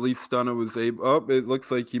looks like at least Stunna was able. Oh, it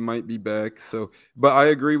looks like he might be back. So, but I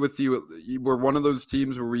agree with you. We're one of those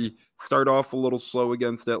teams where we start off a little slow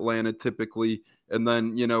against Atlanta typically, and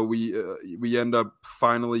then we end up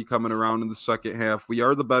finally coming around in the second half. We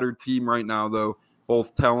are the better team right now, though,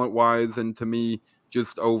 both talent wise and to me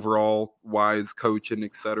just overall wise, coaching,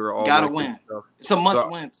 etc. All gotta win. It's a must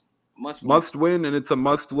win. Must win, and it's a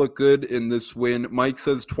must look good in this win. Mike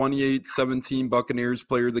says 28-17 Buccaneers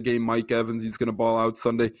player of the game, Mike Evans. He's going to ball out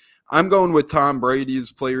Sunday. I'm going with Tom Brady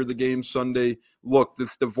as player of the game Sunday. Look,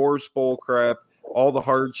 this divorce bowl crap, all the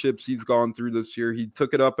hardships he's gone through this year, he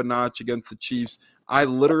took it up a notch against the Chiefs. I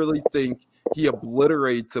literally think he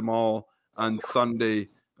obliterates them all on Sunday.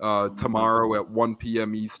 Tomorrow at 1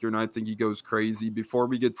 p.m. Eastern. I think he goes crazy. Before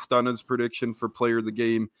we get Stunna's prediction for player of the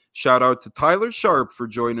game, shout out to Tyler Sharp for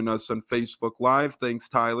joining us on Facebook Live. Thanks,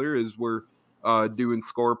 Tyler, as we're doing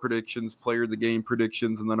score predictions, player of the game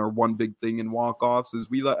predictions, and then our one big thing in walk-offs as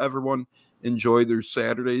we let everyone enjoy their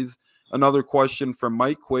Saturdays. Another question from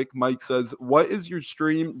Mike Quick. Mike says, what is your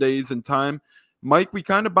stream days and time? Mike, we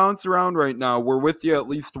kind of bounce around right now. We're with you at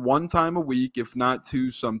least one time a week, if not two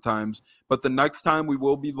sometimes. But the next time we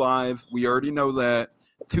will be live, we already know that,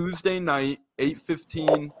 Tuesday night,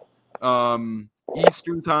 8:15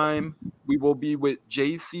 Eastern time. We will be with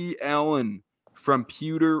JC Allen from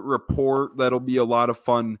Pewter Report. That'll be a lot of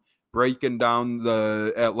fun, breaking down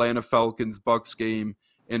the Atlanta Falcons Bucs game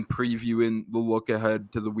and previewing the look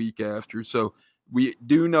ahead to the week after. So we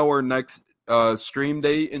do know our next stream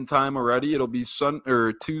date and time already. It'll be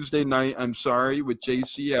Tuesday night, with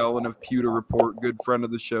JC Allen of Pewter Report, good friend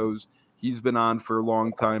of the show's. He's been on for a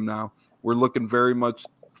long time now. We're looking very much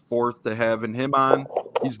forth to having him on.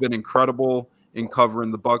 He's been incredible in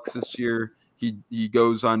covering the Bucs this year. He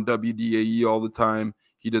goes on WDAE all the time.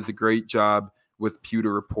 He does a great job with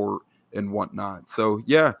Pewter Report and whatnot. So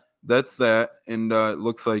yeah, that's that. And it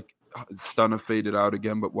looks like Stunna faded out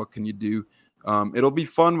again, but what can you do? It'll be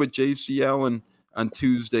fun with JC Allen on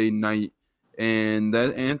Tuesday night. And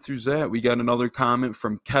that answers that. We got another comment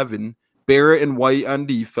from Kevin. Barrett and White on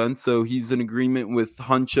defense, so he's in agreement with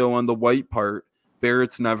Huncho on the White part.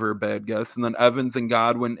 Barrett's never a bad guess. And then Evans and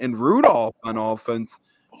Godwin and Rudolph on offense.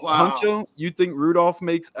 Wow. Huncho, you think Rudolph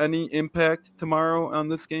makes any impact tomorrow on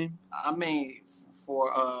this game? I mean,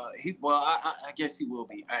 I guess he will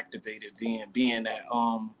be activated being that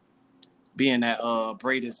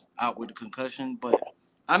Brady's out with the concussion. But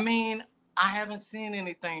I mean, I haven't seen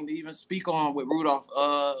anything to even speak on with Rudolph.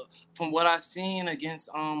 From what I've seen against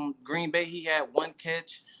Green Bay, he had one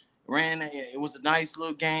catch, it was a nice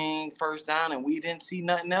little game, first down, and we didn't see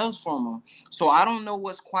nothing else from him. So I don't know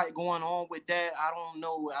what's quite going on with that. I don't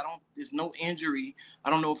know. There's no injury. I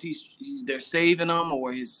don't know if they're saving him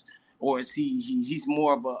or is he's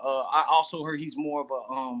more of a. I also heard he's more of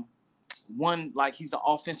a he's an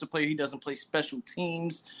offensive player. He doesn't play special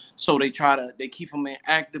teams, so they keep him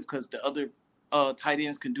inactive because the other tight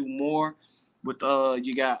ends can do more. With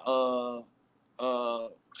you got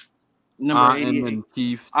number 88 and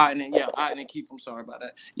Keith. Otten and Keith. I'm sorry about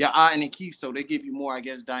that. Yeah, Otten and Keith. So they give you more, I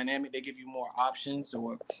guess, dynamic. They give you more options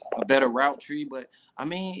or a better route tree. But I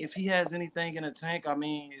mean, if he has anything in the tank, I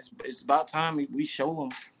mean, it's about time we show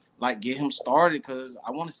him, get him started, because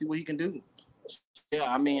I want to see what he can do. Yeah,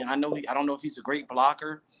 I mean, I don't know if he's a great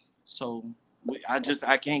blocker, so I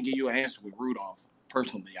can't give you an answer with Rudolph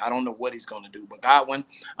personally. I don't know what he's going to do, but Godwin,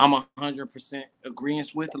 I'm 100% agreeing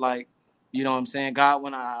with. You know what I'm saying?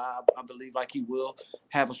 Godwin, I believe he will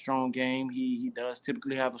have a strong game. He does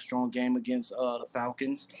typically have a strong game against the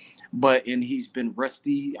Falcons, and he's been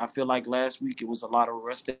rusty. I feel like last week it was a lot of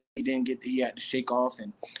rust that he had to shake off,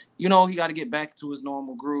 and he got to get back to his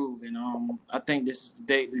normal groove. And I think this is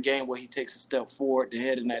the game where he takes a step forward to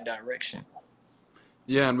head in that direction.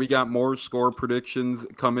 Yeah, and we got more score predictions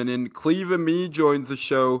coming in. Cleve and me joins the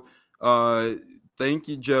show. Thank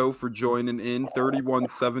you, Joe, for joining in.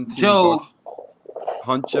 31-17. Joe.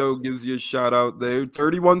 Huncho gives you a shout out there.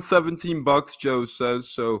 31-17 Joe says.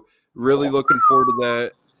 So really looking forward to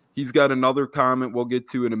that. He's got another comment we'll get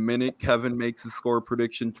to in a minute. Kevin makes a score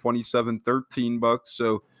prediction 27-13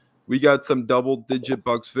 So we got some double-digit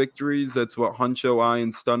Bucks victories. That's what Huncho, I,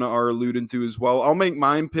 and Stunna are alluding to as well. I'll make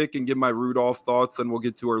mine pick and give my Rudolph thoughts, and we'll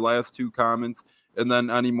get to our last two comments, and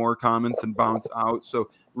then any more comments and bounce out. So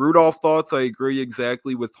Rudolph thoughts, I agree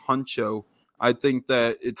exactly with Huncho. I think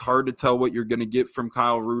that it's hard to tell what you're going to get from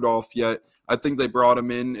Kyle Rudolph yet. I think they brought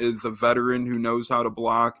him in as a veteran who knows how to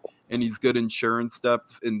block, and he's good insurance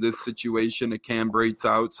depth in this situation. It Cam Brate's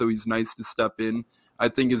out, so he's nice to step in. I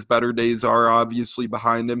think his better days are obviously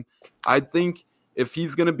behind him. I think if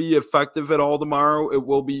he's going to be effective at all tomorrow, it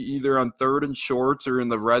will be either on third and shorts or in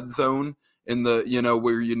the red zone, in the,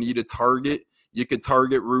 where you need a target. You could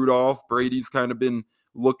target Rudolph. Brady's kind of been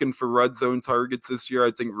looking for red zone targets this year.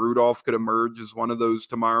 I think Rudolph could emerge as one of those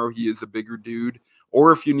tomorrow. He is a bigger dude.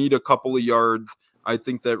 Or if you need a couple of yards, I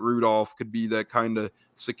think that Rudolph could be that kind of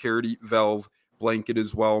security valve blanket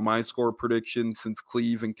as well. My score prediction, since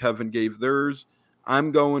Cleve and Kevin gave theirs,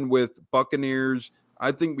 I'm going with Buccaneers.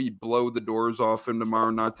 I think we blow the doors off them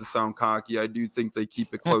tomorrow, not to sound cocky. I do think they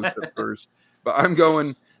keep it close at first. But I'm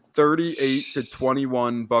going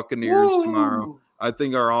 38-21 Buccaneers tomorrow. I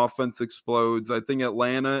think our offense explodes. I think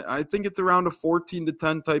Atlanta, I think it's around a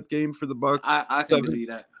 14-10 type game for the Bucs. I can believe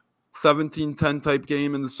that. 17-10 type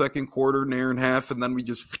game in the second quarter, near and half, and then we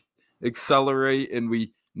just accelerate and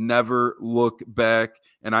we never look back.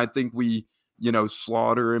 And I think we,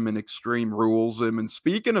 slaughter him and Extreme Rules him. And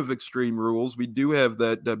speaking of Extreme Rules, we do have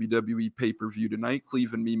that WWE pay-per-view tonight.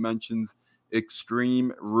 Cleve and me mentions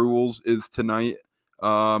Extreme Rules is tonight.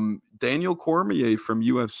 Daniel Cormier from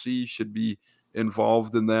UFC should be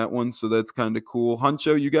involved in that one, so that's kind of cool.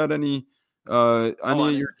 Huncho, you got any of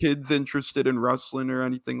your kids interested in wrestling or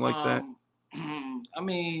anything like that? I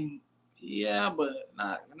mean, yeah, but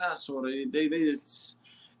not sort of. They just,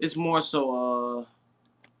 it's more so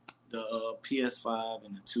the PS5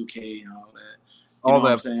 and the 2K and all that. All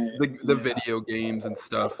that, the video games and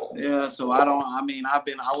stuff. Yeah, so I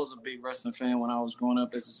was a big wrestling fan when I was growing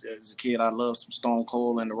up as a kid. I loved some Stone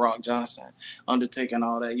Cold and The Rock Johnson, Undertaker and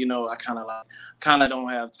all that. I kind of don't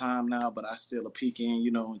have time now, but I still peek in,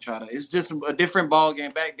 and try to. It's just a different ball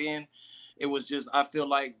game. Back then, it was just, I feel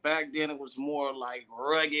like back then it was more like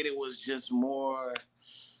rugged. It was just more.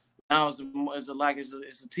 Now it's a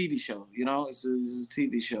TV show, it's a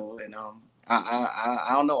TV show, and I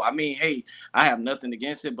don't know. I mean, hey, I have nothing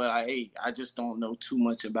against it, but I just don't know too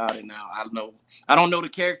much about it now. I don't know the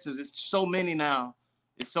characters. It's so many now.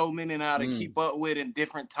 To keep up with, and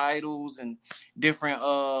different titles and different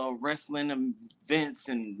wrestling events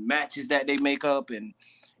and matches that they make up, and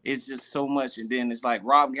it's just so much. And then it's like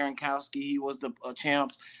Rob Gronkowski, he was the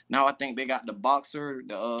champ. Now I think they got the boxer,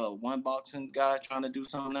 the one boxing guy trying to do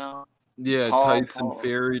something now. Yeah, Tyson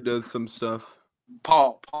Fury does some stuff.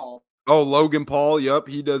 Paul. Oh, Logan Paul. Yep,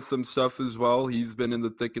 he does some stuff as well. He's been in the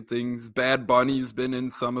thick of things. Bad Bunny's been in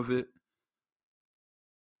some of it.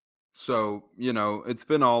 So, it's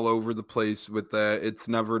been all over the place with that. It's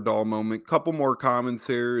never a dull moment. Couple more comments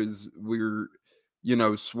here as we're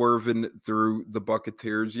swerving through the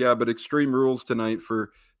Buccaneers. Yeah, but Extreme Rules tonight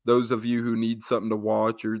for those of you who need something to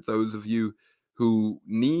watch, or those of you who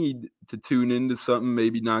need to tune into something,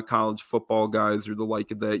 maybe not college football guys or the like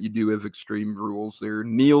of that, you do have Extreme Rules there.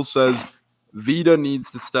 Neil says Vita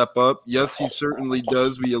needs to step up. Yes, he certainly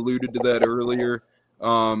does. We alluded to that earlier.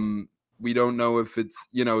 We don't know if it's,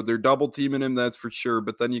 they're double teaming him, that's for sure.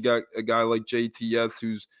 But then you got a guy like JTS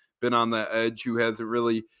who's been on the edge, who hasn't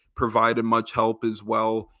really provided much help as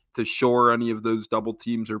well to shore any of those double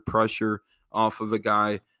teams or pressure off of a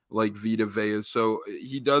guy like Vita Vea. So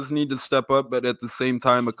he does need to step up, but at the same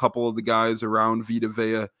time, a couple of the guys around Vita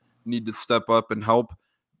Vea need to step up and help.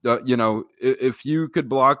 If you could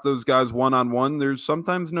block those guys one-on-one, there's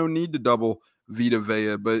sometimes no need to double Vita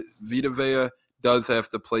Vea, but Vita Vea does have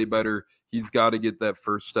to play better. He's got to get that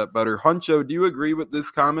first step better. Huncho, do you agree with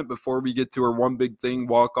this comment before we get to our one big thing,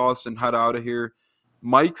 walk-offs, and head out of here?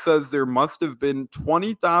 Mike says there must have been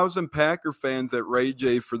 20,000 Packer fans at Ray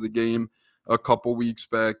J for the game a couple weeks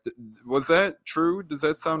back. Was that true? Does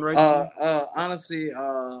that sound right? Honestly,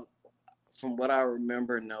 from what I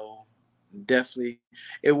remember, no. Definitely.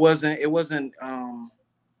 It wasn't that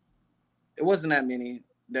many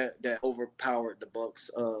that overpowered the Bucs.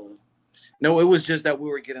 No, it was just that we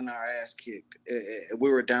were getting our ass kicked. We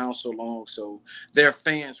were down so long, so their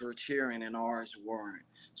fans were cheering and ours weren't.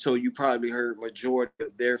 So you probably heard majority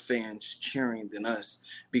of their fans cheering than us,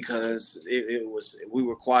 because we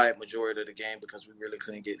were quiet majority of the game because we really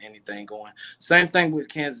couldn't get anything going. Same thing with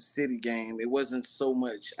Kansas City game. It wasn't so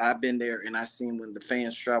much. I've been there and I've seen when the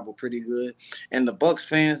fans travel pretty good. And the Bucs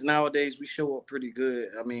fans nowadays, we show up pretty good.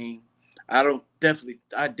 I mean, I definitely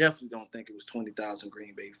don't think it was 20,000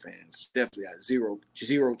 Green Bay fans. Definitely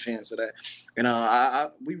zero chance of that.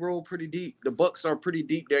 And we rolled pretty deep. The Bucs are pretty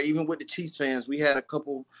deep there. Even with the Chiefs fans, we had a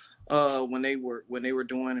couple when they were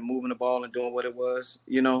doing and moving the ball and doing what it was,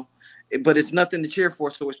 But it's nothing to cheer for,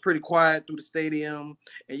 so it's pretty quiet through the stadium,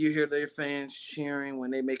 and you hear their fans cheering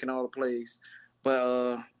when they making all the plays.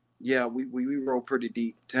 But yeah, we roll pretty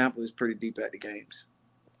deep. Tampa is pretty deep at the games.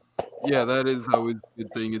 Yeah, that is always a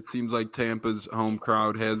good thing. It seems like Tampa's home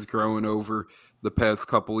crowd has grown over the past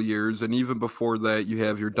couple of years. And even before that, you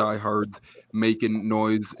have your diehards making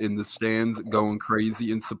noise in the stands, going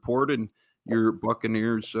crazy and supporting your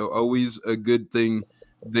Buccaneers. So always a good thing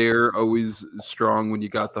there, always strong when you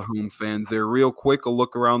got the home fans there. Real quick, a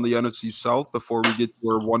look around the NFC South before we get to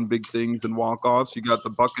our one big things and walk-offs. You got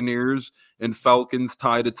the Buccaneers and Falcons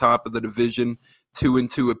tied atop of the division,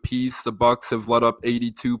 2-2 apiece. The Bucs have let up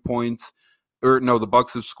 82 points. The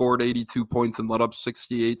Bucs have scored 82 points and let up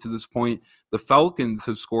 68 to this point. The Falcons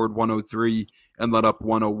have scored 103 and let up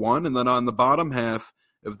 101. And then on the bottom half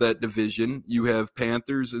of that division, you have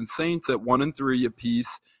Panthers and Saints at 1-3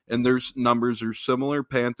 apiece, and their numbers are similar.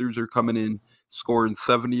 Panthers are coming in scoring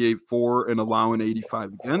 78-4 and allowing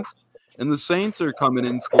 85 against. And the Saints are coming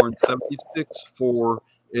in scoring 76-4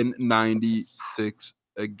 and 96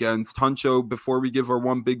 against. Huncho, before we give our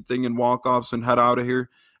one big thing and walk-offs and head out of here,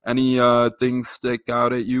 any things stick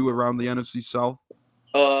out at you around the NFC South?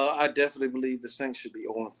 I definitely believe the Saints should be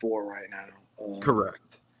 0-4 right now. Correct.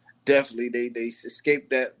 Definitely, they escaped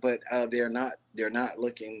that, but they're not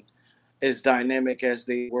looking as dynamic as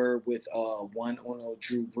they were with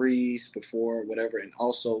Drew Brees before, whatever, and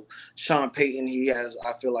also Sean Payton.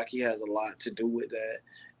 I feel like he has a lot to do with that.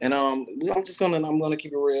 And I'm gonna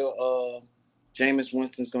keep it real. Jameis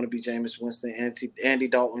Winston's going to be Jameis Winston. Andy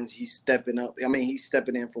Dalton, he's stepping up. I mean, he's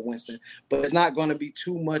stepping in for Winston. But it's not going to be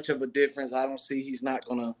too much of a difference. I don't see he's not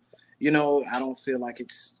going to, I don't feel like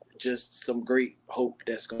it's just some great hope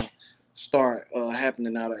that's going to start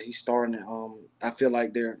happening now that he's starting. I feel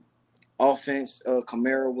like their offense,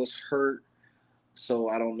 Kamara was hurt. So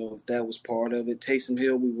I don't know if that was part of it. Taysom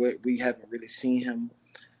Hill, we haven't really seen him.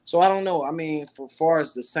 So I don't know. I mean, for far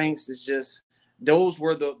as the Saints, it's just,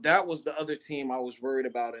 that was the other team I was worried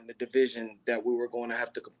about in the division that we were going to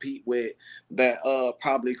have to compete with, that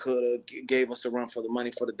probably could have gave us a run for the money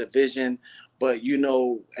for the division. But,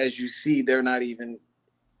 as you see, they're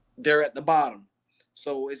at the bottom.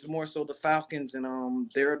 So it's more so the Falcons, and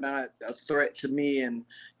they're not a threat to me. And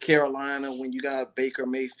Carolina, when you got Baker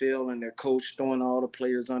Mayfield and their coach throwing all the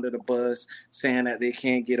players under the bus, saying that they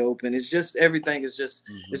can't get open, it's just everything is just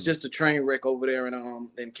it's just a train wreck over there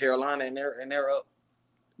in Carolina, and they're up.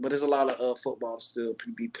 But there's a lot of football still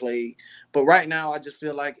to be played. But right now, I just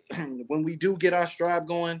feel like when we do get our stride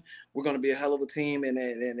going, we're going to be a hell of a team, and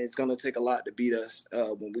it's going to take a lot to beat us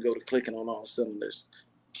when we go to clicking on all cylinders.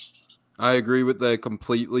 I agree with that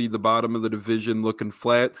completely. The bottom of the division looking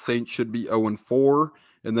flat. Saints should be 0-4,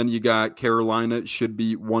 and then you got Carolina should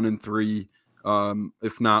be 1-3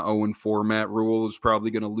 If not 0-4, Matt Rule is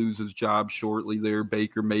probably going to lose his job shortly there.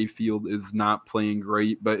 Baker Mayfield is not playing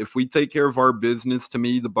great. But if we take care of our business, to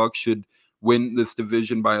me, the Bucs should win this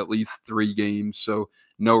division by at least 3 games. So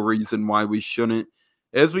no reason why we shouldn't.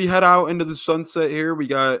 As we head out into the sunset here, we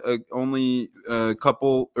got only a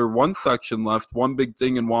couple or one section left, one big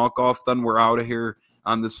thing and walk off. Then we're out of here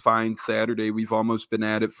on this fine Saturday. We've almost been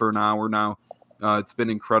at it for an hour now. It's been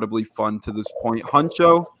incredibly fun to this point.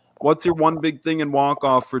 Huncho, what's your one big thing and walk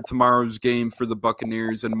off for tomorrow's game for the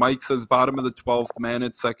Buccaneers? And Mike says bottom of the 12th man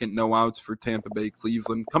at second, no outs for Tampa Bay,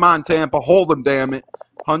 Cleveland. Come on, Tampa, hold them, damn it.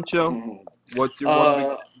 Huncho, what's your one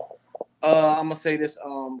big I'm gonna say this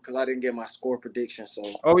because I didn't get my score prediction. So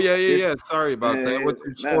yeah. Sorry about that. What's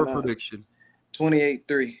your score prediction?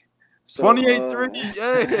 28-3. So, 28-3.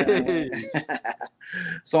 Yay!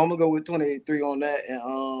 So I'm gonna go with 28-3 on that.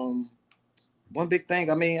 And one big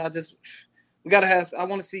thing. I mean, I want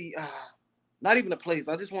to see not even the plays.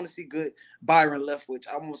 I just want to see good Byron Leftwich.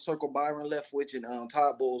 I want to circle Byron Leftwich and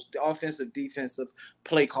Todd Bowles, the offensive, defensive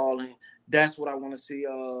play calling. That's what I want to see.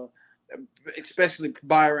 Especially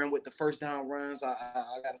Byron with the first down runs. I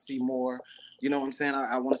got to see more. You know what I'm saying?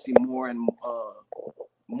 I want to see more and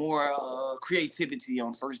more creativity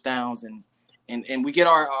on first downs and we get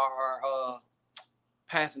our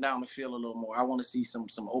passing down the field a little more. I want to see some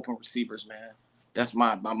open receivers, man. That's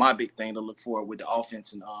my big thing to look for with the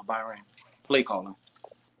offense and Byron play calling.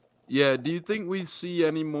 Yeah. Do you think we see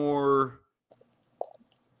any more?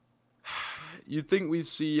 You think we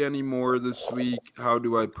see any more this week? How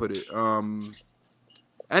do I put it?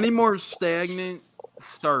 Any more stagnant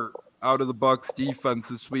start out of the Bucs defense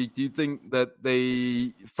this week? Do you think that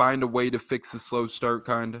they find a way to fix the slow start,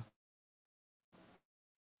 kind of?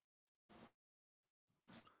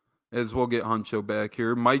 As we'll get Huncho back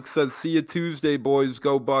here. Mike says, see you Tuesday, boys.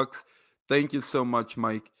 Go Bucs. Thank you so much,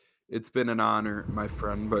 Mike. It's been an honor, my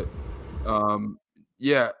friend. But,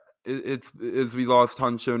 yeah. It's as we lost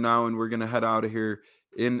Huncho now, and we're going to head out of here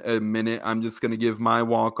in a minute. I'm just going to give my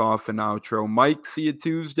walk-off and outro. Mike, see you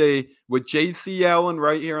Tuesday with J.C. Allen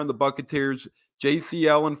right here on the Buccaneers. J.C.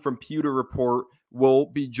 Allen from Pewter Report will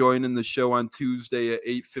be joining the show on Tuesday at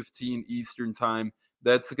 8:15 Eastern Time.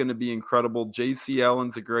 That's going to be incredible. J.C.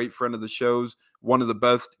 Allen's a great friend of the show's, one of the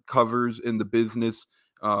best covers in the business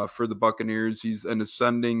for the Buccaneers. He's an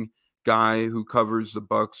ascending guy who covers the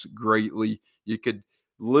Bucs greatly. You could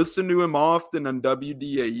listen to him often on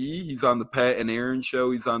WDAE. He's on the Pat and Aaron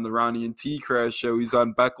show. He's on the Ronnie and T Crash show. He's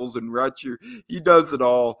on Beckles and Retcher. He does it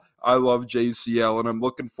all. I love JCL, and I'm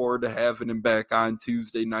looking forward to having him back on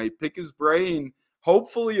Tuesday night. Pick his brain,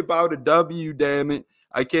 hopefully about a W, damn it.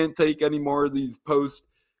 I can't take any more of these post-game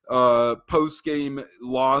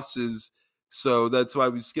losses, so that's why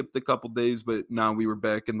we skipped a couple days, but now we were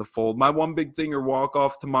back in the fold. My one big thing or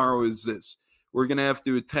walk-off tomorrow is this. We're going to have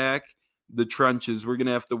to attack the trenches. We're going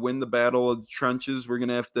to have to win the battle of the trenches. We're going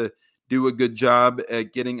to have to do a good job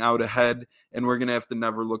at getting out ahead, and we're going to have to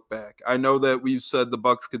never look back. I know that we've said the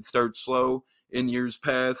Bucs could start slow in years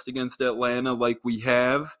past against Atlanta like we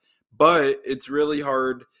have, but it's really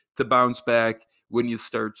hard to bounce back when you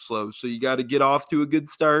start slow. So you got to get off to a good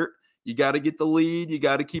start. You got to get the lead. You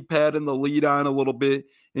got to keep patting the lead on a little bit,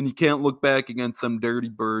 and you can't look back against some dirty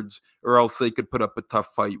birds or else they could put up a tough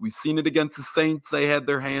fight. We've seen it against the Saints. They had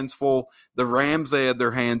their hands full. The Rams, they had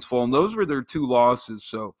their hands full, and those were their 2 losses.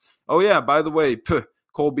 So, oh, yeah, by the way,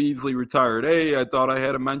 Cole Beasley retired. Hey, I thought I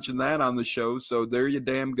had to mention that on the show, so there you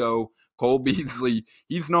damn go. Cole Beasley,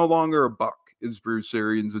 he's no longer a Buck, as Bruce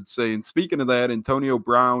Arians would say. And speaking of that, Antonio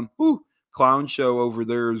Brown, clown show over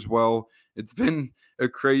there as well. It's been a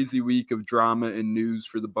crazy week of drama and news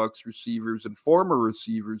for the Bucs receivers and former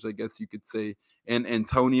receivers, I guess you could say, and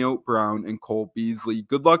Antonio Brown and Cole Beasley.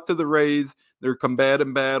 Good luck to the Rays. They're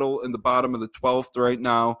combating battle in the bottom of the 12th right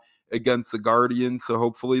now against the Guardians, so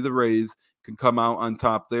hopefully the Rays can come out on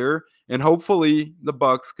top there, and hopefully the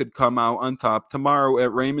Bucs could come out on top tomorrow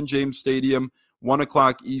at Raymond James Stadium, 1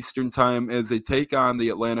 o'clock Eastern Time, as they take on the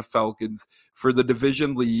Atlanta Falcons for the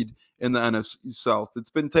division lead in the NFC South. It's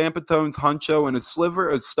been Tampa Tones, Huncho, and a sliver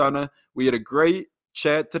of Stunna. We had a great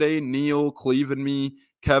chat today. Neil, Cleve, and me,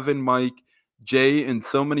 Kevin, Mike, Jay, and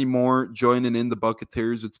so many more joining in the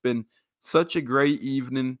Buccaneers. It's been such a great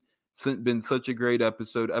evening. It's been such a great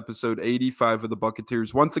episode 85 of the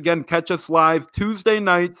Buccaneers. Once again, catch us live Tuesday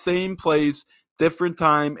night, same place, different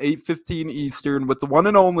time, 8:15 Eastern, with the one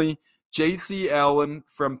and only J.C. Allen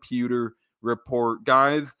from Pewter Report.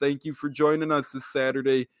 Guys, thank you for joining us this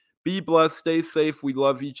Saturday. Be blessed. Stay safe. We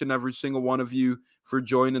love each and every single one of you for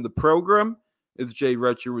joining the program. as Jay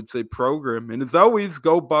Retcher would say, program. And as always,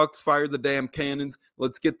 go Bucks, fire the damn cannons.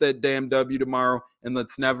 Let's get that damn W tomorrow, and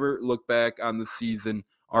let's never look back on the season.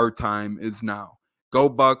 Our time is now. Go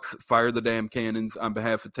Bucks, fire the damn cannons. On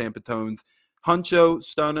behalf of Tampa Tones, Huncho,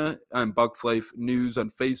 Stunna, and Bucks Life News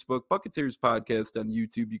on Facebook, Buccateers Podcast on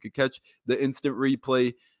YouTube. You could catch the instant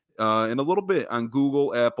replay in a little bit on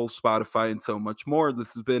Google, Apple, Spotify, and so much more.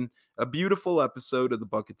 This has been a beautiful episode of the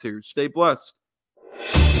Buccateers. Stay blessed.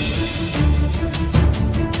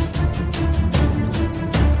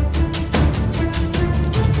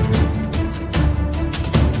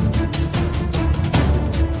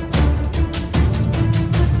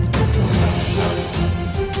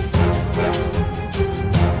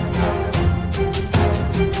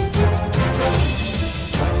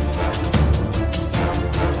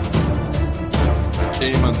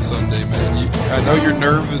 Game on Sunday, man. I know you're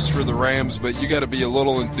nervous for the Rams, but you got to be a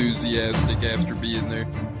little enthusiastic after being there.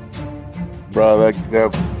 Bro,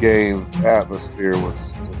 that game atmosphere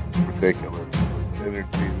was ridiculous. The energy,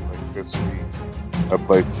 the electricity. I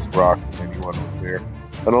played with Rock and anyone was there,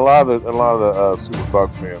 and a lot of the Super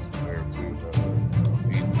Buck fans were there too.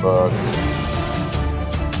 Mean Bug.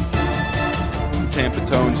 Tampa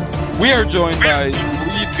Tones. We are joined by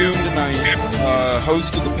Lead Goon tonight,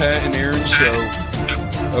 host of the Pat and Aaron Show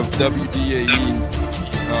of WDAE,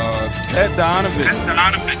 Pat Donovan.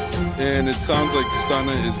 And it sounds like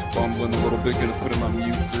Stunna is bumbling a little bit. Going to put him on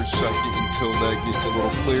mute for a second until that gets a little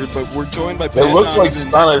cleared. But we're joined by Pat It looks like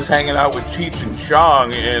Donovan. Stunna's hanging out with Cheech and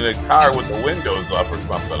Chong in a car with the windows up or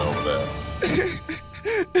something over there.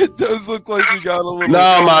 It does look like we got a little.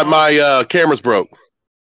 No, my camera's broke.